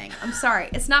isn't my thing. I'm sorry.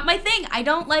 It's not my thing. I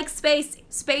don't like space.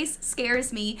 Space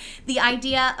scares me. The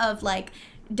idea of, like,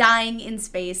 dying in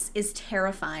space is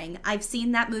terrifying. I've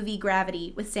seen that movie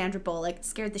Gravity with Sandra Bullock. It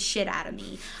scared the shit out of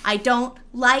me. I don't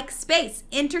like space.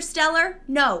 Interstellar?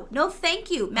 No thank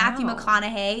you. Matthew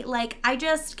McConaughey. Like, I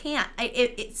just can't.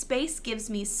 Space gives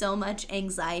me so much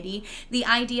anxiety. The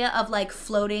idea of, like,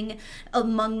 floating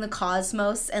among the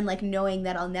cosmos and, like, knowing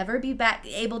that I'll never be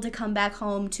able to come back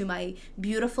home to my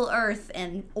beautiful Earth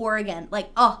and Oregon. Like,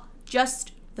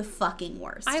 just the fucking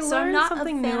worst. I learned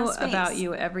something new about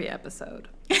you every episode.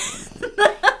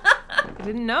 I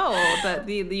didn't know that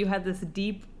you had this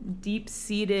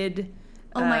deep-seated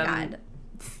oh my God,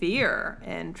 fear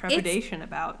and trepidation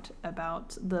about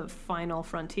the final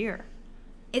frontier.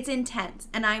 It's intense,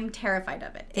 and I'm terrified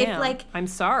of it. Damn, I'm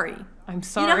sorry. You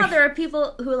know how there are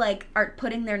people who, like, are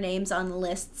putting their names on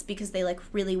lists because they, like,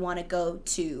 really want to go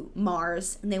to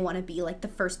Mars and they want to be, like, the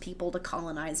first people to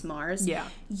colonize Mars? Yeah.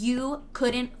 You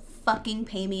couldn't fucking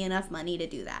pay me enough money to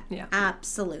do that. Yeah.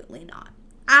 Absolutely not.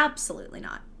 Absolutely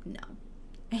not. No.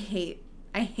 I hate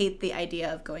the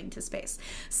idea of going to space.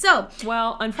 So,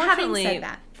 well, unfortunately, having said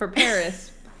that, for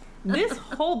Paris, this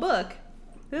whole book,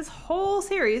 this whole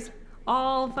series,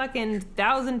 all fucking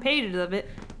 1,000 pages of it,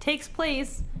 takes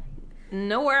place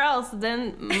nowhere else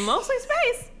than mostly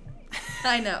space.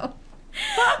 I know.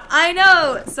 I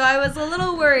know. So I was a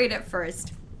little worried at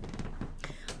first.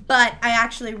 But I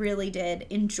actually really did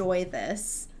enjoy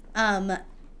this.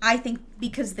 I think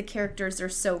because the characters are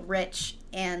so rich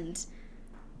and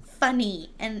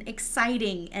funny and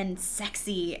exciting and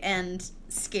sexy and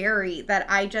scary that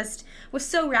I just was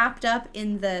so wrapped up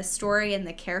in the story and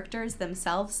the characters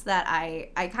themselves that I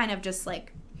kind of just,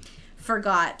 like,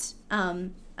 forgot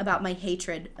about my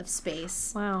hatred of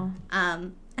space. Wow.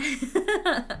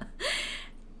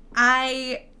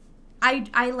 I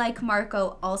like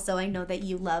Marco also. I know that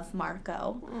you love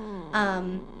Marco.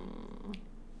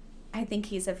 I think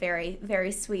he's a very,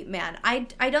 very sweet man.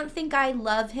 I don't think I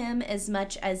love him as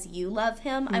much as you love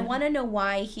him. I want to know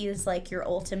why he is, like, your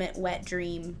ultimate wet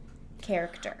dream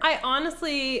character.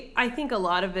 I think a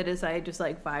lot of it is I just,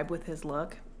 like, vibe with his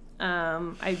look.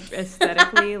 I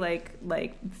aesthetically, like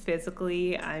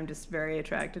physically, I'm just very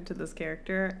attracted to this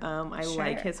character. I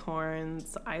like his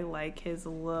horns. I like his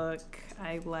look.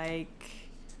 I like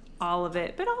all of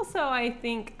it. But also, I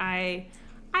think I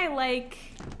like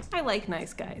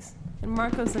nice guys. And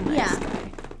Marco's a nice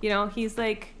guy. You know, he's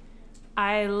like,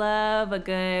 I love a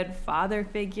good father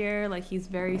figure. Like, he's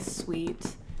very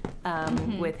sweet.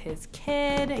 with his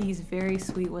kid. He's very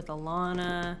sweet with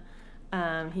Alana.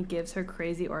 He gives her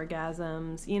crazy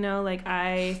orgasms. You know, like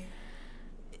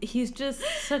he's just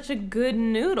such a good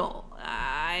noodle.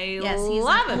 He's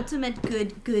love him.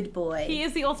 Ultimate good boy. He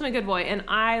is the ultimate good boy, and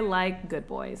I like good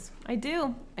boys. I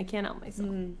do. I can't help myself.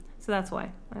 So that's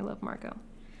why I love Marco.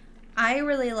 I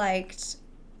really liked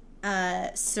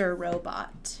Sir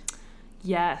Robot.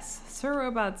 Yes, Sir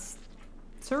Robot's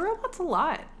a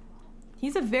lot.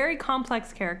 He's a very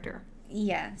complex character.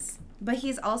 Yes, but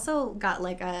he's also got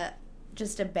like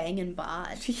just a banging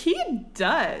bod. He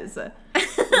does.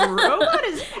 Robot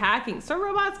is packing. Sir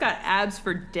Robot's got abs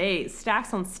for days,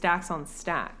 stacks on stacks on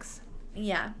stacks.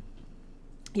 Yeah.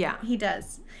 Yeah, he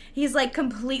does. He's like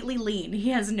completely lean. He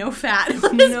has no fat.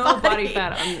 No body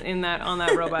fat on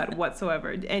that robot whatsoever.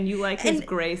 And you like his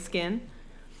gray skin?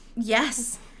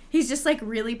 Yes. He's just like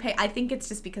really I think it's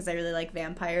just because I really like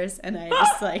vampires and I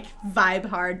just like vibe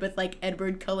hard with like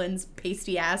Edward Cullen's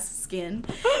pasty ass skin.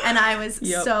 And I was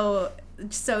so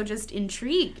just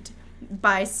intrigued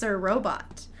by Sir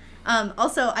Robot.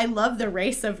 Also, I love the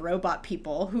race of robot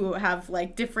people who have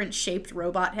like different shaped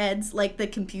robot heads, like the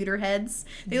computer heads.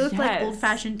 They look like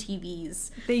old-fashioned TVs.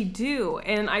 They do,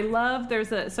 and I love. There's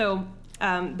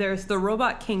the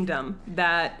Robot Kingdom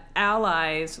that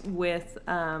allies with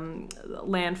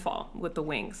Landfall with the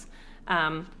wings.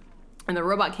 And the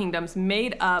Robot Kingdom's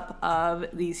made up of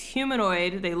these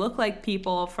humanoid, they look like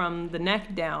people from the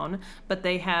neck down, but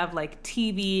they have like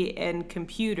TV and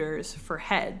computers for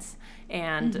heads.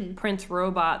 And Prince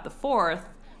Robot IV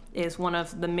is one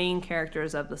of the main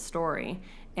characters of the story.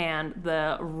 And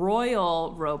the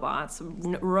royal robots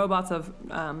of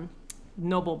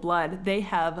noble blood, they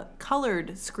have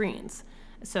colored screens.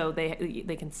 So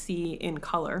they can see in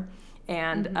color.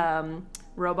 And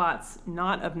robots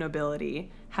not of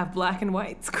nobility have black and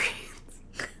white screens.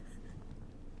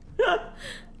 Which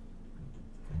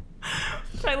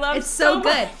I love. It's so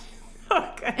good.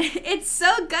 Okay. It's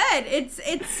so good.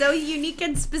 It's so unique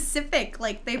and specific.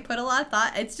 Like they put a lot of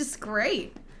thought. It's just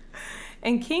great.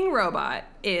 And King Robot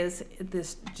is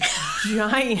this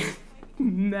giant,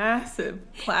 massive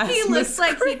plasma. He looks screen.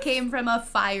 like he came from a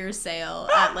fire sale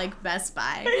at like Best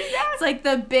Buy. It's like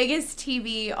the biggest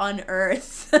TV on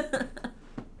earth.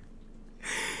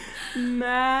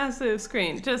 Massive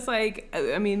screen. Just like,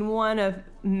 I mean, one of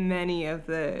many of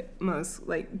the most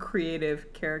like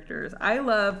creative characters. I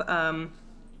love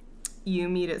you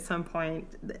meet at some point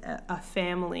a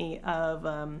family of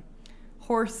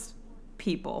horse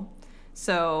people.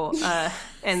 So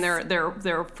and they're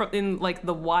in like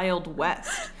the Wild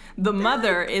West. The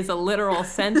mother is a literal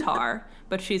centaur,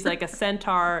 but she's like a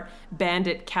centaur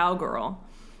bandit cowgirl,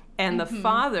 and the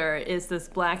father is this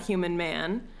black human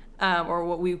man. Or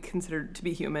what we consider to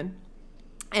be human.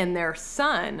 And their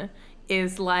son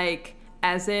is like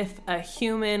as if a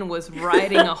human was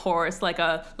riding a horse, like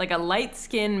a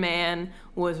light-skinned man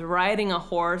was riding a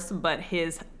horse, but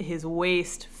his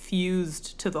waist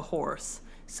fused to the horse.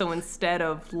 So instead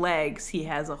of legs, he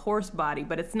has a horse body,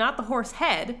 but it's not the horse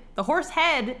head. The horse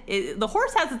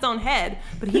has its own head,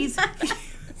 but he's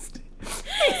fused.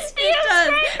 It does.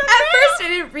 At first,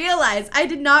 I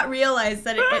did not realize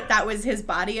that that was his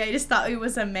body. I just thought it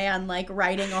was a man like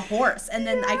riding a horse. And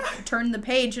then I turned the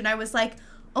page and I was like,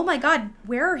 oh my God,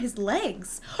 where are his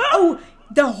legs? Oh,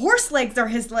 the horse legs are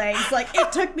his legs. Like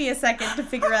it took me a second to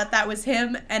figure out that was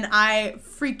him, and I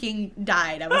freaking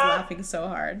died. I was laughing so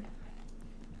hard.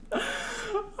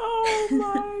 Oh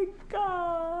my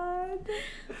God.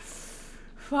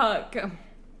 Fuck.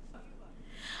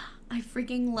 I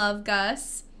freaking love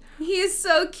Gus. He is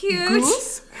so cute.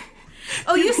 Goose?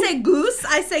 Oh, you say goose?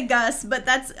 I say Gus, but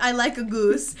I like a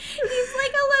goose. He's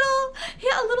like a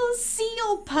little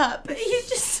seal pup. He's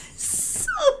just so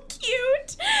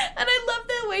cute. And I love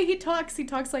the way he talks. He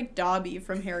talks like Dobby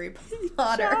from Harry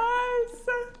Potter.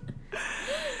 Yes.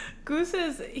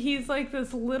 Goose he's like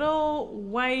this little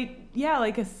white,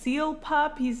 like a seal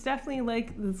pup. He's definitely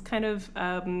like this kind of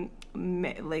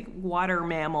like water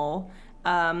mammal.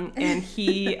 And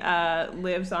he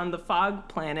lives on the Fog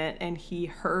Planet, and he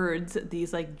herds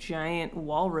these like giant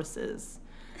walruses.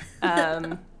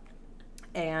 And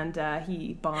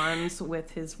he bonds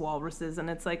with his walruses, and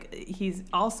it's like he's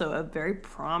also a very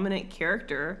prominent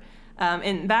character.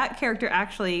 And that character,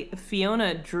 actually,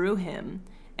 Fiona drew him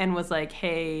and was like,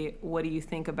 hey, what do you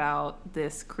think about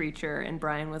this creature? And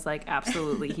Brian was like,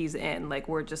 absolutely, he's in. Like,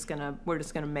 we're just gonna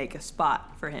make a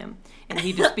spot for him. And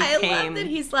he just became... I love that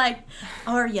he's like,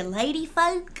 are you lady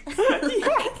folk?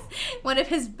 Yes. One of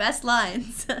his best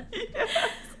lines. Yes.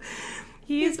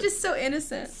 He's just so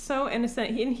innocent. So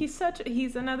innocent. And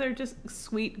he's another just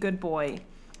sweet, good boy.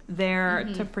 there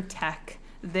to protect,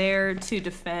 there to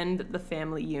defend the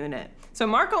family unit. So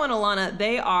Marco and Alana,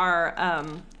 they are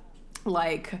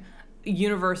like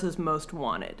universe's most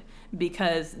wanted,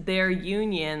 because their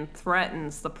union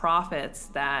threatens the profits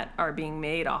that are being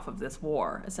made off of this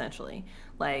war, essentially.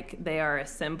 Like, they are a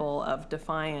symbol of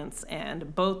defiance,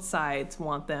 and both sides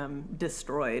want them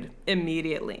destroyed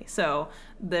immediately. So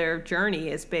their journey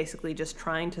is basically just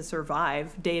trying to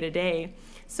survive day to day,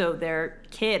 so their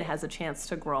kid has a chance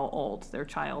to grow old, their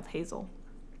child Hazel.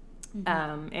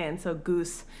 And so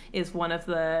Goose is one of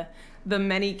the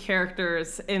many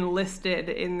characters enlisted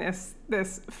in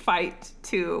this fight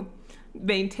to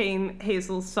maintain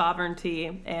Hazel's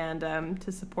sovereignty and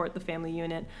to support the family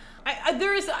unit.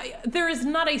 There is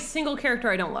not a single character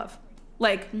I don't love.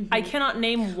 Like, I cannot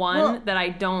name one that I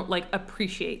don't like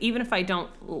appreciate, even if I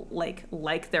don't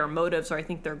like their motives or I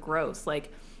think they're gross.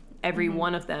 Like, every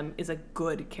one of them is a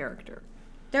good character.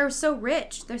 They're so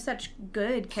rich. They're such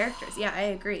good characters. Yeah, I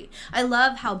agree. I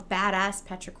love how badass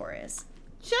Petrichor is.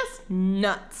 Just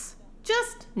nuts.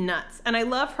 And I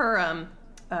love her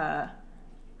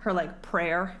like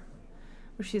prayer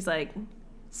where she's like,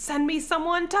 send me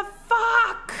someone to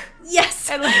fuck. Yes.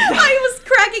 I was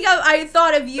cracking up. I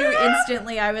thought of you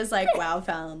instantly. I was like, wow,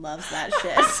 Fallon loves that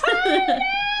shit.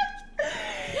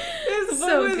 This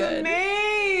so book was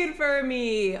made for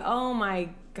me. Oh my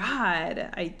God.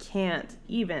 I can't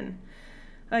even.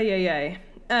 Ay.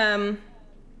 One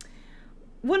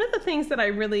of the things that I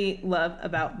really love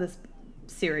about this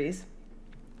series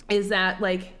is that,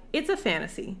 like, it's a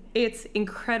fantasy. It's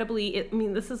incredibly,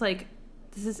 this is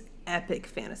epic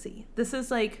fantasy. This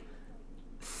is like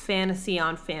fantasy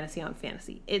on fantasy on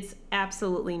fantasy. It's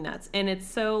absolutely nuts. And it's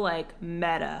so like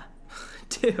meta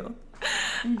too.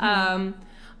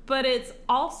 But it's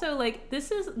also like,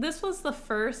 this was the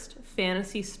first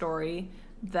fantasy story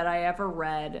that I ever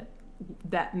read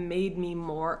that made me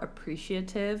more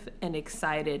appreciative and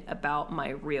excited about my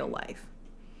real life.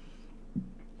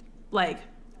 Like,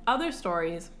 other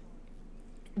stories,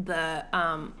 the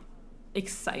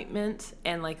excitement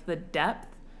and like the depth,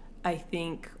 I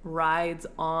think, rides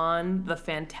on the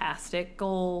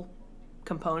fantastical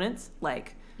components.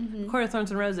 Like, Court of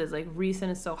Thorns and Roses, like, Rhysand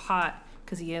is so hot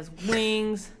because he has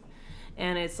wings,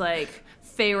 and it's like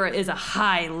Feyre is a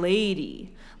high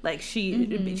lady. Like,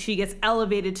 she gets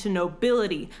elevated to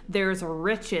nobility. There's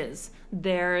riches.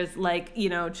 There's, like,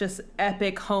 just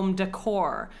epic home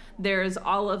decor. There's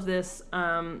all of this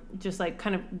just, like,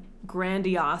 kind of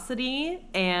grandiosity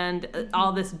and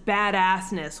all this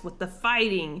badassness with the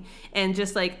fighting and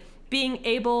just, like, being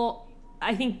able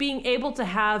to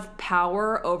have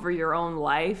power over your own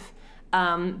life.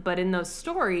 But in those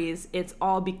stories, it's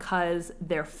all because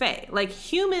they're Fae. Like,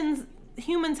 humans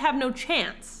have no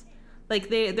chance. Like,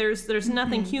 there's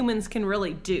nothing humans can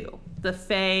really do. The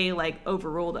Fae, like,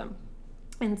 overrule them.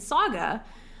 In Saga,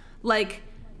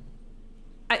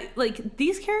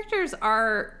 these characters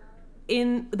are,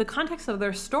 in the context of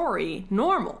their story,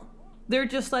 normal. They're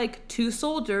just like two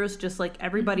soldiers, just like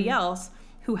everybody else,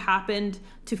 who happened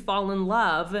to fall in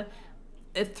love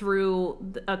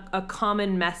through a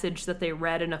common message that they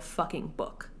read in a fucking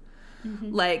book.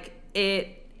 Like,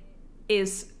 it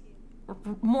is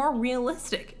more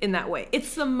realistic in that way.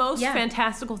 It's the most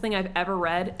fantastical thing I've ever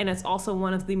read, and it's also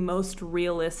one of the most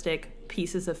realistic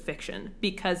pieces of fiction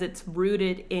because it's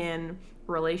rooted in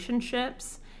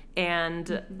relationships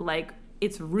and like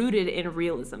it's rooted in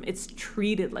realism. It's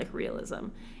treated like realism,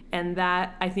 and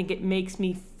that, I think, it makes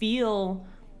me feel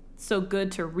so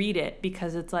good to read it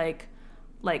because it's like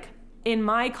in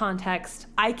my context,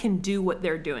 I can do what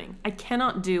they're doing. I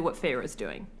cannot do what Feyre is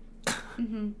doing.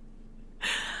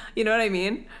 You know what I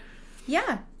mean?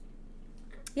 Yeah.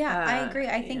 Yeah, I agree.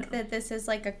 I think that this is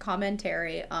like a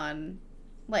commentary on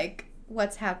like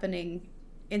what's happening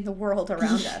in the world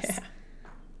around us.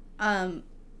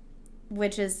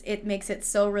 Which is, it makes it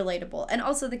so relatable. And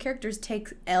also the characters take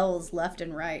L's left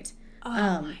and right.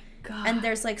 My God. And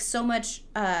there's like so much,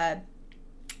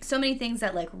 so many things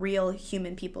that like real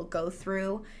human people go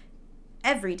through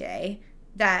every day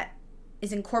that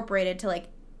is incorporated to like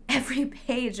every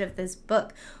page of this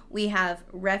book. We have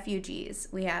refugees,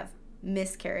 we have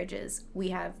miscarriages, we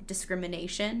have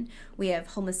discrimination, we have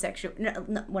what am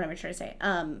I trying to say?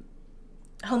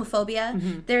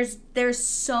 Homophobia. There's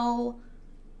so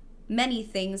many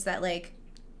things that like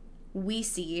we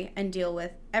see and deal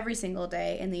with every single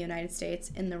day in the United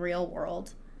States, in the real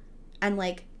world, and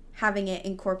like having it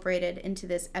incorporated into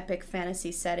this epic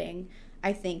fantasy setting,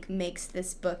 I think makes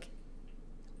this book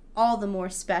all the more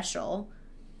special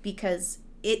because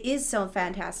it is so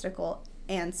fantastical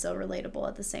and so relatable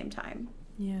at the same time.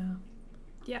 Yeah.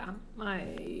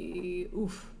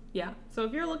 Yeah. So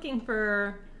if you're looking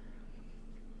for,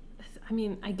 I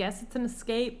mean, I guess it's an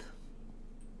escape.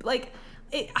 Like,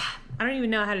 I don't even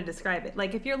know how to describe it.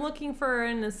 Like, if you're looking for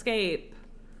an escape,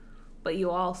 but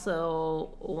you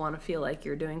also want to feel like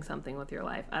you're doing something with your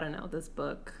life. I don't know. This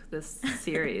book, this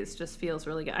series just feels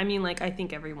really good. I mean, like, I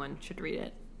think everyone should read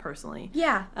it, personally.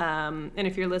 Yeah. And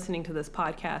if you're listening to this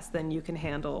podcast, then you can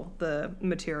handle the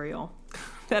material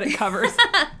that it covers.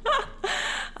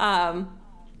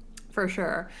 For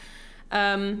sure.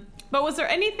 But was there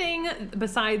anything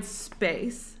besides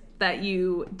space that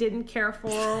you didn't care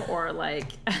for or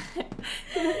like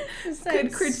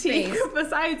could critique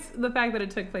besides the fact that it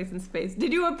took place in space?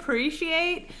 Did you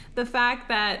appreciate the fact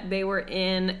that they were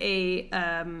in a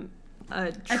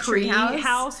tree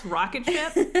house rocket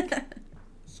ship?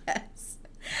 Yes.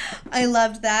 I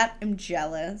loved that. I'm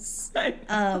jealous. I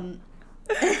know.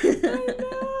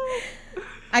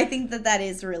 I think that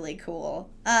is really cool.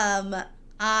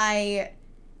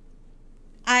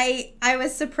 I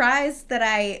was surprised that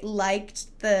I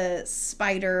liked the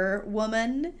spider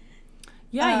woman.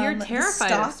 Yeah, you're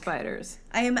terrified of spiders.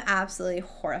 I am absolutely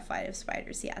horrified of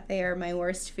spiders. Yeah, they are my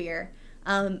worst fear.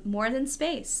 More than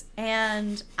space.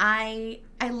 And I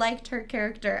liked her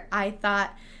character. I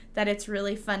thought that it's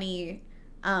really funny.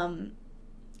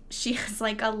 She has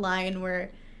like a line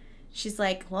where she's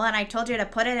like, well, and I told you to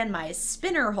put it in my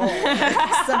spinner hole,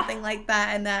 or something like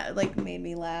that, and that like made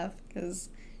me laugh because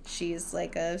she's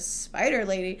like a spider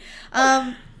lady.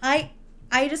 I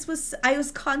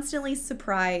was constantly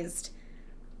surprised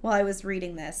while I was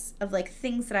reading this of like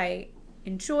things that I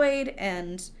enjoyed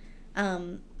and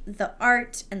the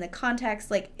art and the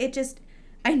context. Like it just,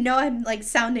 I know I'm like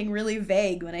sounding really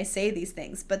vague when I say these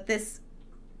things, but this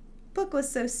book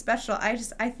was so special. I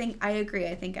think I agree.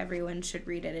 I think everyone should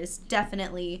read it. It's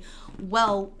definitely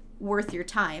well worth your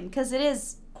time because it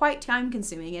is quite time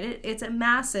consuming. It's a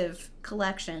massive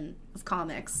collection of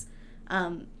comics,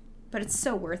 but it's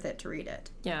so worth it to read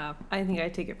it. Yeah, I think I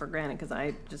take it for granted because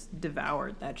I just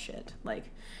devoured that shit.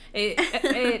 Like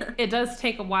it does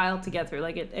take a while to get through.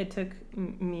 Like it took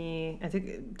me, I think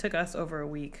it took us over a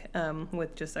week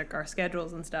with just like our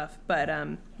schedules and stuff. But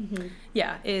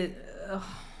yeah,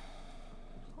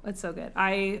 it's so good.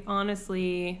 I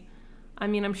honestly, I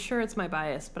mean, I'm sure it's my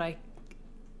bias, but I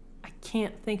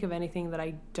can't think of anything that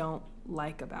I don't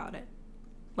like about it.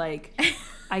 Like,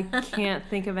 I can't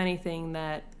think of anything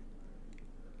that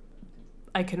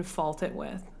I can fault it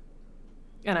with.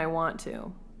 And I want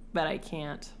to, but I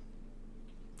can't.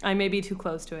 I may be too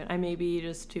close to it. I may be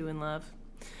just too in love.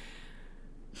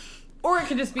 Or it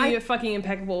could just be a fucking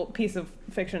impeccable piece of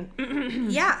fiction.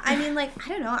 Yeah, I mean, like, I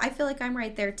don't know. I feel like I'm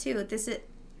right there, too.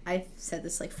 I've said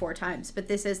this like 4 times, but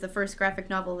this is the first graphic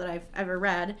novel that I've ever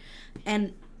read,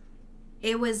 and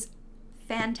it was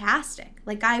fantastic.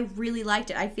 Like, I really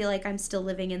liked it. I feel like I'm still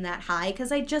living in that high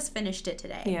because I just finished it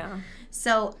today. Yeah.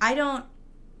 So I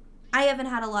haven't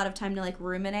had a lot of time to like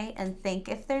ruminate and think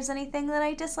if there's anything that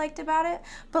I disliked about it.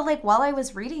 But like while I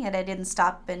was reading it, I didn't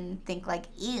stop and think like,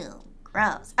 ew,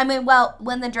 gross. I mean, well,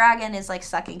 when the dragon is like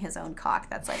sucking his own cock,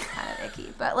 that's like kind of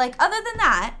icky. But like other than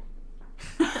that,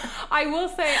 I will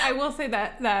say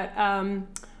that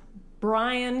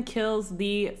Brian kills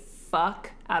the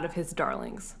fuck out of his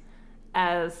darlings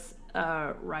as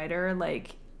a writer.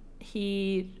 Like,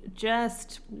 he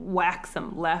just whacks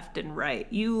them left and right.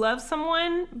 You love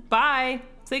someone? Bye.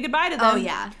 Say goodbye to them. Oh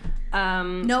yeah.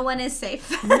 No one is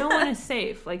safe. No one is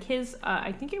safe. Like his,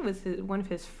 I think it was one of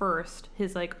his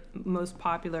like most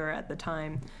popular at the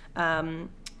time.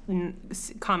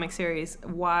 Comic series,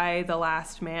 Why the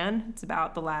Last Man. It's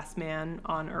about the last man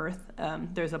on Earth.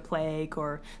 There's a plague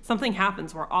or something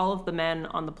happens where all of the men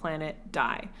on the planet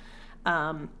die.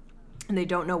 And they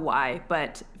don't know why,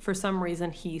 but for some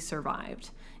reason he survived.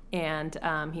 And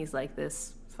he's like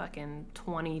this fucking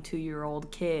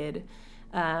 22-year-old kid.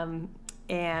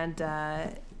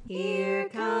 Here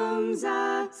comes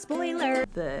a spoiler.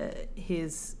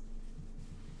 His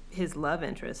love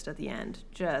interest at the end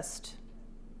just...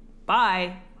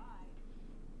 Bye.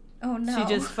 Oh no. She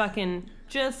just fucking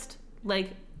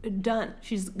like done.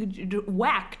 She's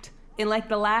whacked in like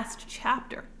the last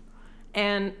chapter.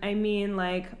 And I mean,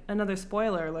 like, another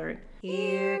spoiler alert.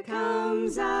 Here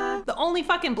comes the only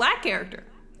fucking black character.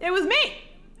 It was me.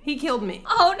 He killed me.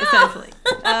 Oh no. Essentially.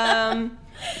 Oh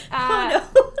no.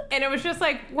 And it was just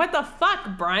like, what the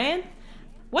fuck, Brian?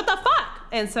 What the fuck?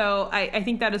 And so I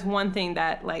think that is one thing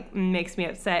that like makes me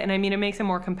upset. And I mean, it makes it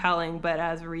more compelling, but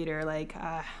as a reader, like,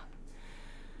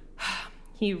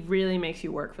 he really makes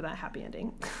you work for that happy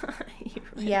ending. He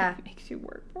really makes you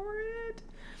work for it.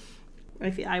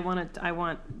 I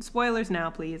want spoilers now,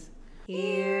 please.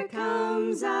 Here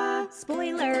comes a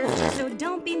spoiler, so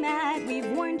don't be mad, we've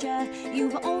warned ya.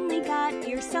 You've only got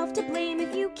yourself to blame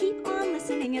if you keep on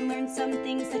listening and learn some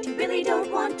things that you really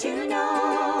don't want to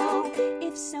know.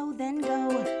 If so, then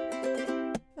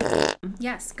go.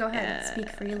 Yes, go ahead. Speak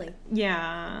freely.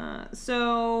 Yeah,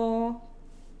 so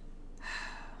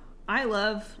I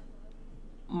love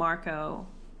Marco.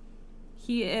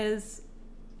 He is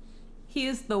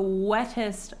the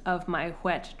wettest of my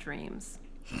wet dreams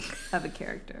of a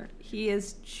character. He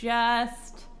is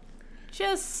just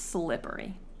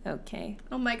slippery, okay?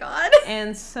 Oh my god.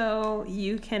 And so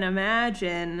you can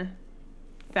imagine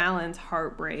Fallon's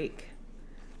heartbreak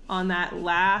on that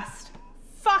last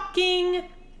fucking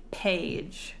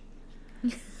page.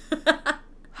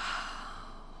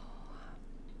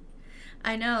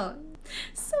 I know.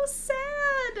 So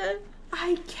sad.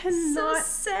 I cannot so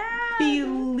sad.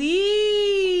 believe.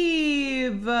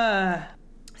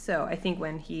 So I think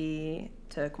when he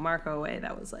took Marco away,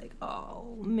 that was like,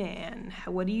 oh man,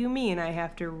 what do you mean I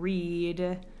have to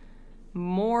read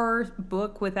more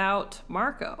book without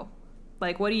Marco?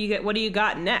 Like, what do you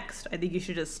got next? I think you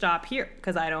should just stop here,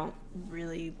 because I don't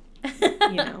really,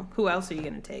 who else are you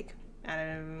gonna take?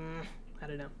 I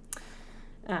don't know.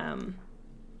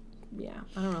 Yeah,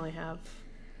 I don't really have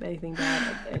anything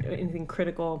bad, anything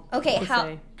critical. Okay, to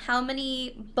say. how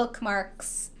many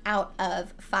bookmarks out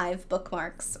of 5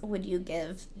 bookmarks would you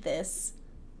give this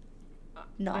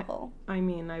novel? I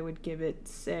mean, I would give it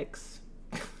 6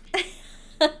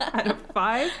 out of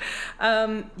 5.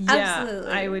 Yeah,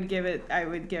 Absolutely. I would give it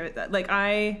that. Like,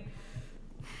 I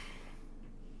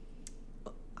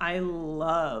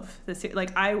love this.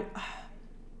 Like, I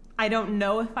don't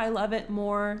know if I love it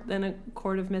more than A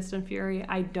Court of Mist and Fury.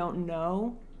 I don't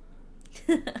know.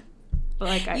 But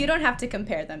like, you don't have to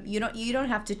compare them. You don't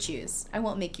have to choose. I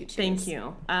won't make you choose. Thank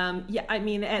you. Yeah, I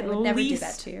mean, at would never do least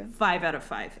that to you. 5 out of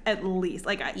 5. At least.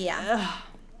 Like,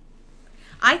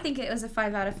 I think it was a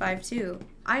 5 out of 5 too.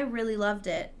 I really loved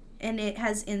it, and it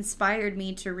has inspired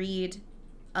me to read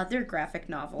other graphic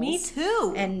novels. Me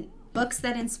too. And books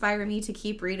that inspire me to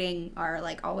keep reading are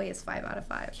like always 5 out of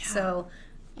 5. Yeah. So,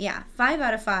 yeah, 5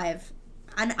 out of 5.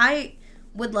 And I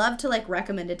would love to like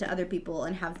recommend it to other people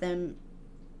and have them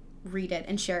read it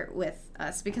and share it with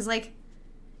us, because like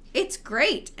it's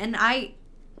great, and I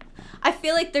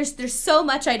feel like there's so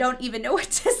much I don't even know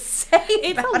what to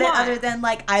say about it other than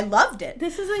like I loved it.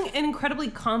 This is an incredibly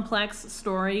complex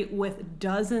story with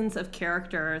dozens of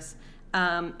characters,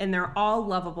 and they're all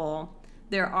lovable.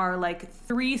 There are like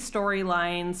 3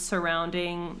 storylines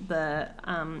surrounding the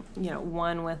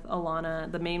one with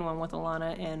Alana, the main one with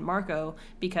Alana and Marco,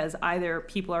 because either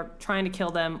people are trying to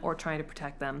kill them or trying to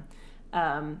protect them.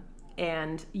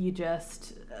 And you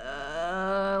just,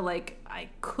 I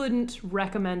couldn't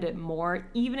recommend it more.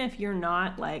 Even if you're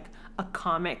not, like, a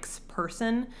comics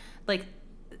person, like,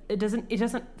 it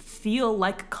doesn't feel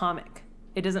like a comic.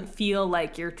 It doesn't feel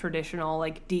like your traditional,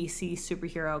 like, DC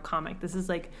superhero comic. This is,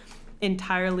 like,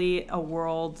 entirely a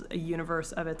world, a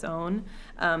universe of its own.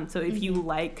 So if you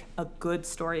like a good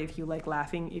story, if you like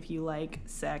laughing, if you like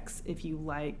sex, if you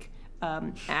like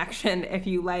action, if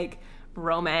you like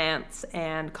romance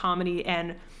and comedy,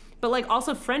 but like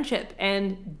also friendship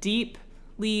and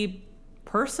deeply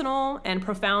personal and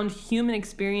profound human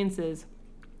experiences,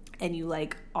 and you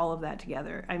like all of that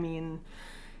together, I mean,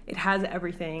 it has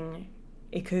everything.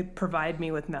 It could provide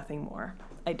me with nothing more.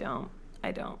 I don't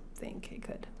think it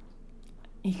could.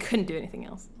 You couldn't do anything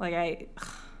else. Like,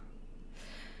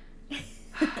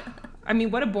 I mean,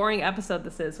 what a boring episode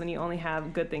this is when you only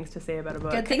have good things to say about a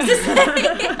book. Good things to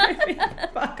say.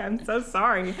 Fuck, I'm so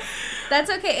sorry.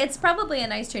 That's okay. It's probably a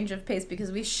nice change of pace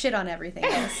because we shit on everything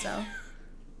else, so.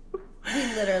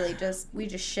 We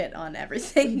just shit on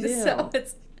everything. So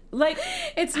it's like,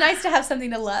 it's nice to have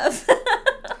something to love.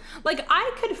 Like,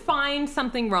 I could find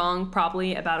something wrong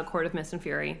probably about A Court of Mist and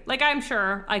Fury. Like, I'm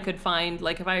sure I could find,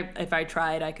 like, if I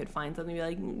tried, I could find something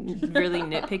like really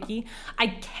nitpicky.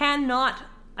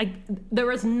 There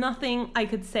was nothing I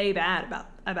could say bad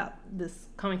about this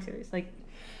comic series. Like,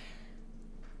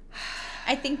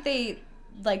 I think they,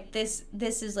 like, this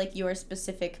is, like, your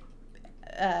specific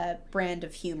brand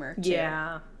of humor, too.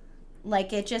 Yeah.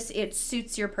 Like, it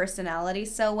suits your personality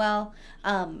so well.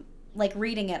 Like,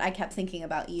 reading it, I kept thinking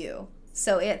about you.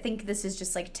 So I think this is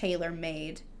just, like,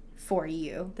 tailor-made for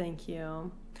you. Thank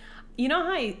you. You know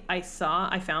how I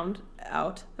found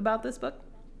out about this book?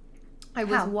 I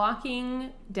was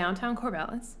walking downtown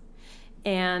Corvallis,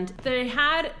 and they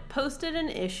had posted an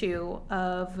issue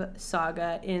of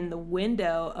Saga in the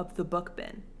window of the book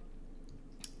bin.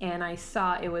 And I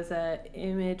saw it was a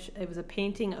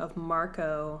painting of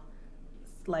Marco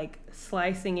like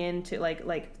slicing into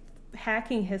like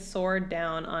hacking his sword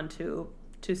down onto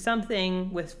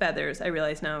something with feathers. I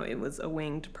realize now it was a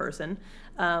winged person,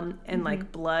 and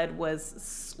like blood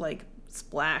was like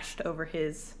splashed over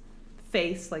his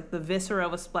face, like the viscera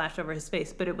was splashed over his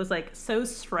face, but it was like so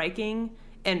striking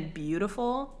and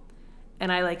beautiful,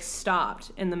 and I like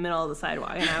stopped in the middle of the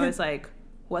sidewalk and I was like,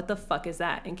 what the fuck is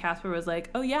that? And Casper was like,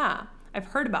 oh yeah, I've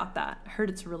heard about that. I heard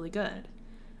it's really good.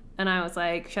 And I was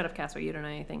like, shut up, Casper, you don't know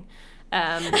anything.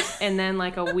 And then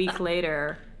like a week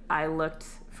later, I looked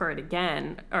for it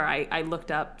again, or I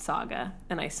looked up Saga,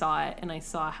 and I saw it, and I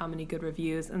saw how many good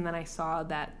reviews, and then I saw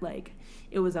that like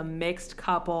it was a mixed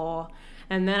couple,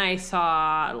 and then I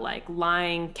saw like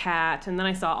Lying Cat, and then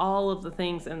I saw all of the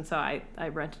things, and so I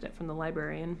rented it from the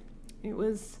library, and it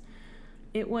was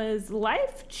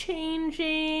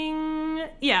life-changing.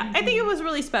 Yeah, I think it was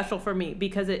really special for me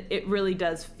because it really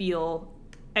does feel,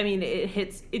 I mean,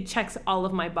 it checks all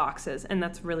of my boxes, and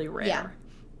that's really rare. Yeah.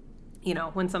 You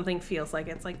know, when something feels like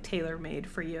it's like tailor-made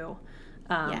for you.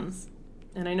 Yes.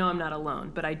 And I know I'm not alone,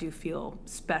 but I do feel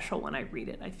special when I read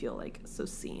it. I feel like so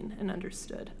seen and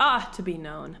understood. To be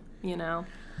known, you know?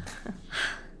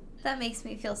 That makes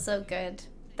me feel so good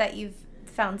that you've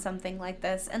found something like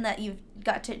this and that you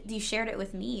shared it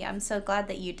with me. I'm so glad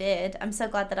that you did. I'm so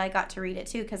glad that I got to read it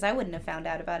too, because I wouldn't have found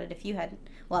out about it if you hadn't.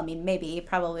 Well, I mean, maybe you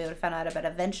probably would have found out about it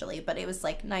eventually, but it was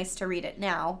like nice to read it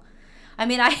now. I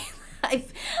mean,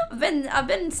 I've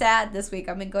been sad this week.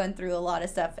 I've been going through a lot of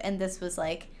stuff, and this was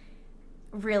like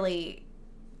really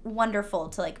wonderful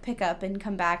to like pick up and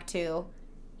come back to,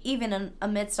 even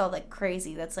amidst all the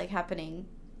crazy that's like happening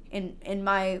in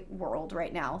my world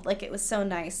right now. Like, it was so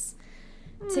nice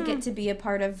to get to be a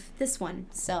part of this one.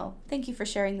 So thank you for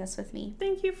sharing this with me.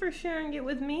 Thank you for sharing it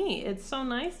with me. It's so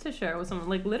nice to share it with someone.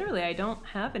 Like, literally, I don't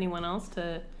have anyone else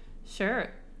to share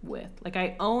it with. Like,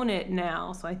 I own it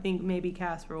now, so I think maybe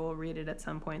Casper will read it at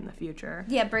some point in the future.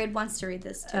 Yeah, Braid wants to read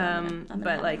this too. I'm gonna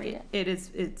but like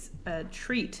it's a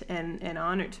treat and an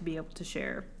honor to be able to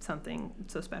share something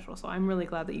so special. So I'm really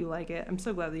glad that you like it. I'm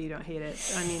so glad that you don't hate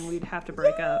it. I mean, we'd have to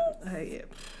break up. I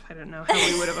don't know how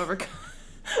we would have overcome.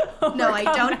 No, I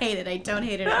don't hate it. I don't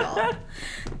hate it at all.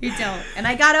 You don't. And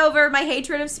I got over my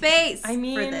hatred of space. I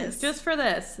mean, for this. Just for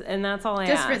this, and that's all I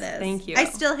ask. Just for this. Thank you. I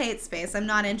still hate space. I'm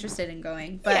not interested in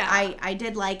going, but yeah. I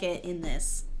did like it in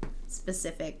this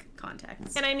specific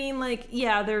context. And I mean, like,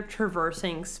 yeah, they're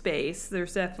traversing space.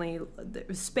 There's definitely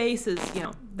space is, you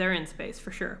know, they're in space for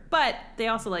sure. But they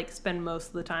also like spend most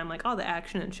of the time, like, all the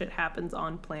action and shit happens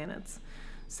on planets.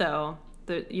 So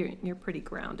you're pretty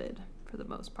grounded for the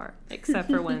most part, except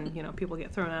for when, you know, people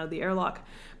get thrown out of the airlock.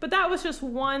 But that was just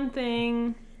one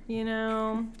thing, you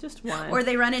know, just one. Or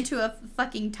they run into a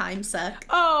fucking time suck.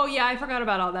 Oh, yeah, I forgot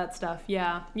about all that stuff.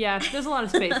 Yeah, there's a lot of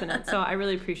space in it, so I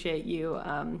really appreciate you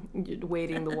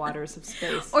wading the waters of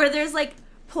space. Or there's, like,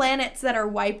 planets that are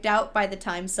wiped out by the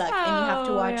time suck, and you have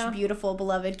to watch beautiful,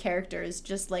 beloved characters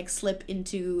just, like, slip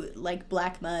into, like,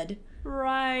 black mud.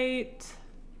 Right.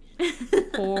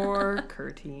 Poor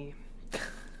Curti.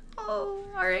 Oh,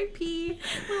 R.I.P.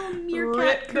 Little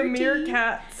meerkat Curti. The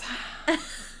meerkats.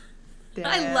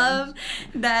 I love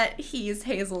that he's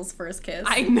Hazel's first kiss.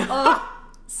 I know. Oh,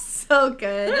 so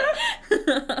good.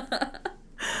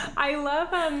 I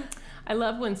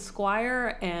love when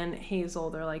Squire and Hazel,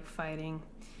 they're like fighting,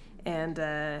 and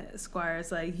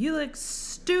Squire's like, "You look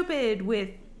stupid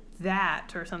with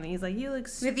that," or something. He's like, "You look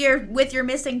with your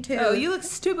missing tooth." Oh, you look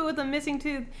stupid with a missing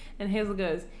tooth. And Hazel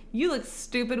goes, "You look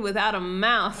stupid without a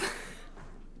mouth."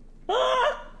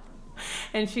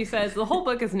 And she says, the whole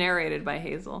book is narrated by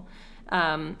Hazel,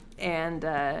 and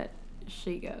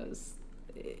she goes,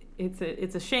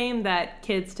 "It's a shame that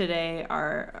kids today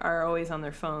are always on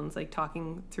their phones, like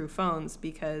talking through phones,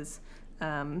 because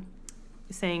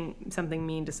saying something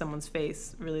mean to someone's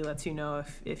face really lets you know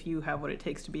if you have what it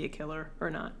takes to be a killer or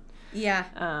not." Yeah.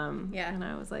 Yeah. And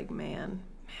I was like, man,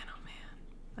 oh man.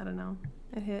 I don't know.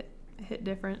 It hit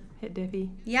different, hit diffy.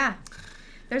 Yeah.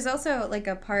 There's also like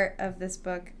a part of this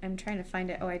book, I'm trying to find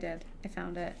it. Oh, I did. I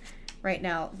found it right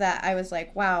now, that I was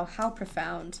like, wow, how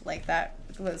profound. Like, that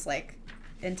was like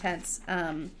intense.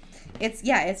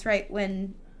 It's right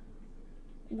when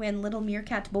little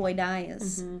meerkat boy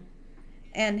dies. Mm-hmm.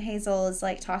 And Hazel is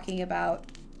like talking about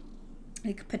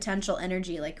like potential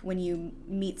energy, like when you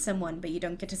meet someone but you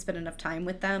don't get to spend enough time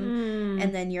with them,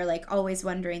 and then you're like always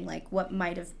wondering like what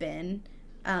might have been,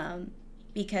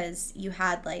 because you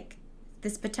had like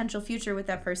this potential future with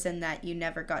that person that you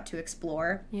never got to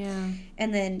explore. Yeah.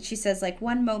 And then she says like,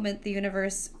 one moment the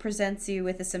universe presents you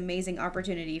with this amazing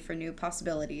opportunity for new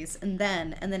possibilities, and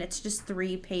then it's just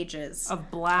 3 pages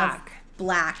of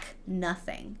black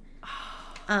nothing.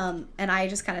 And I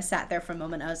just kind of sat there for a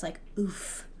moment. I was like,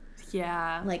 oof.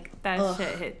 Yeah. Like, that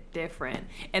shit hit different.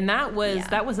 And that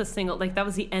was a single, like, that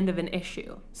was the end of an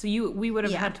issue. So we would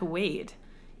have had to wait,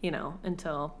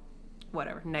 until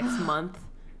whatever, next month.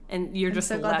 And you're just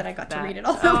so glad that I got to read it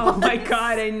all. Oh my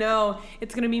God, I know.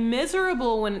 It's going to be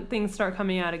miserable when things start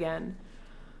coming out again.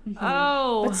 Mm-hmm.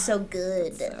 Oh. It's so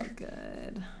good. So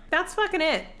good. That's fucking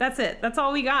it. That's it. That's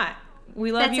all we got.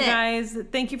 We love you guys.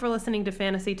 Thank you for listening to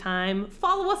Fantasy Time.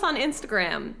 Follow us on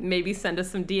Instagram. Maybe send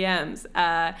us some DMs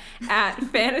at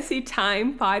Fantasy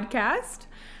Time Podcast,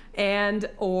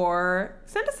 or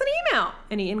send us an email.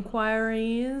 Any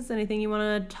inquiries, anything you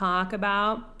want to talk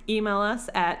about, email us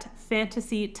at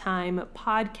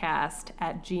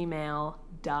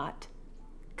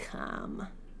fantasytimepodcast@gmail.com.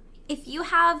 If you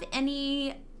have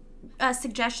any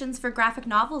suggestions for graphic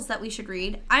novels that we should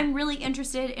read, I'm really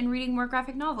interested in reading more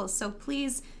graphic novels. So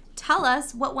please tell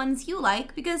us what ones you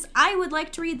like, because I would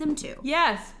like to read them too.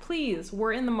 Yes, please.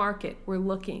 We're in the market. We're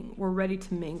looking. We're ready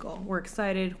to mingle. We're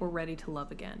excited. We're ready to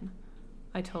love again.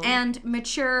 And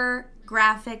mature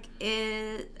graphic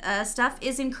stuff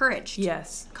is encouraged.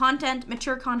 Yes.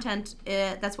 Mature content,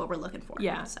 that's what we're looking for.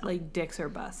 Yeah, so. Like dicks or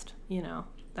bust,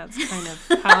 That's kind of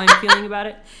how I'm feeling about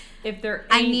it. If there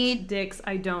ain't dicks,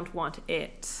 I don't want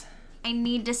it. I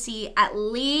need to see at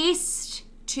least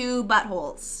 2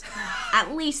 buttholes.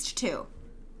 At least 2.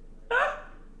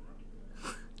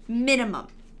 Minimum.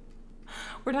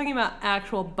 We're talking about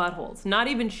actual buttholes, not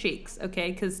even cheeks,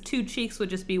 okay? Because 2 cheeks would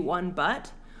just be 1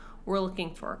 butt. We're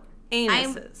looking for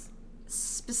anuses.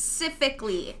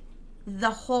 Specifically, the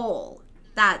hole,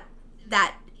 that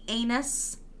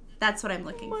anus. That's what I'm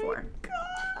looking for. God.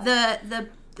 The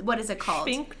 – what is it called?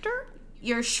 Sphincter?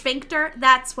 Your sphincter.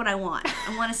 That's what I want.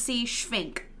 I want to see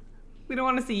schwink. We don't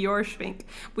want to see your schwink.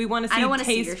 We want to see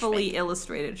tastefully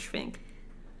illustrated schwink.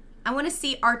 I want to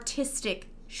see artistic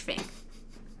schwink.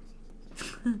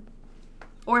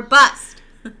 Or bust.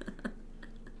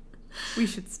 We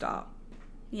should stop.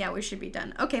 Yeah, we should be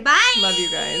done. Okay, bye. Love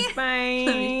you guys. Bye.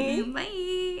 Love you.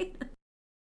 Bye.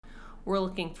 We're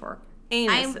looking for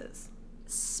anuses.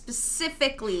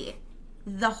 Specifically,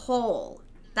 the hole,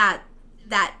 that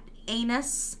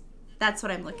anus. That's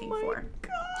what I'm looking for.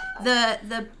 God.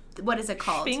 The what is it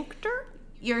called? Sphincter?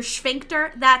 Your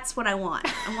sphincter. That's what I want.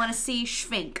 I want to see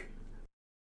schwink.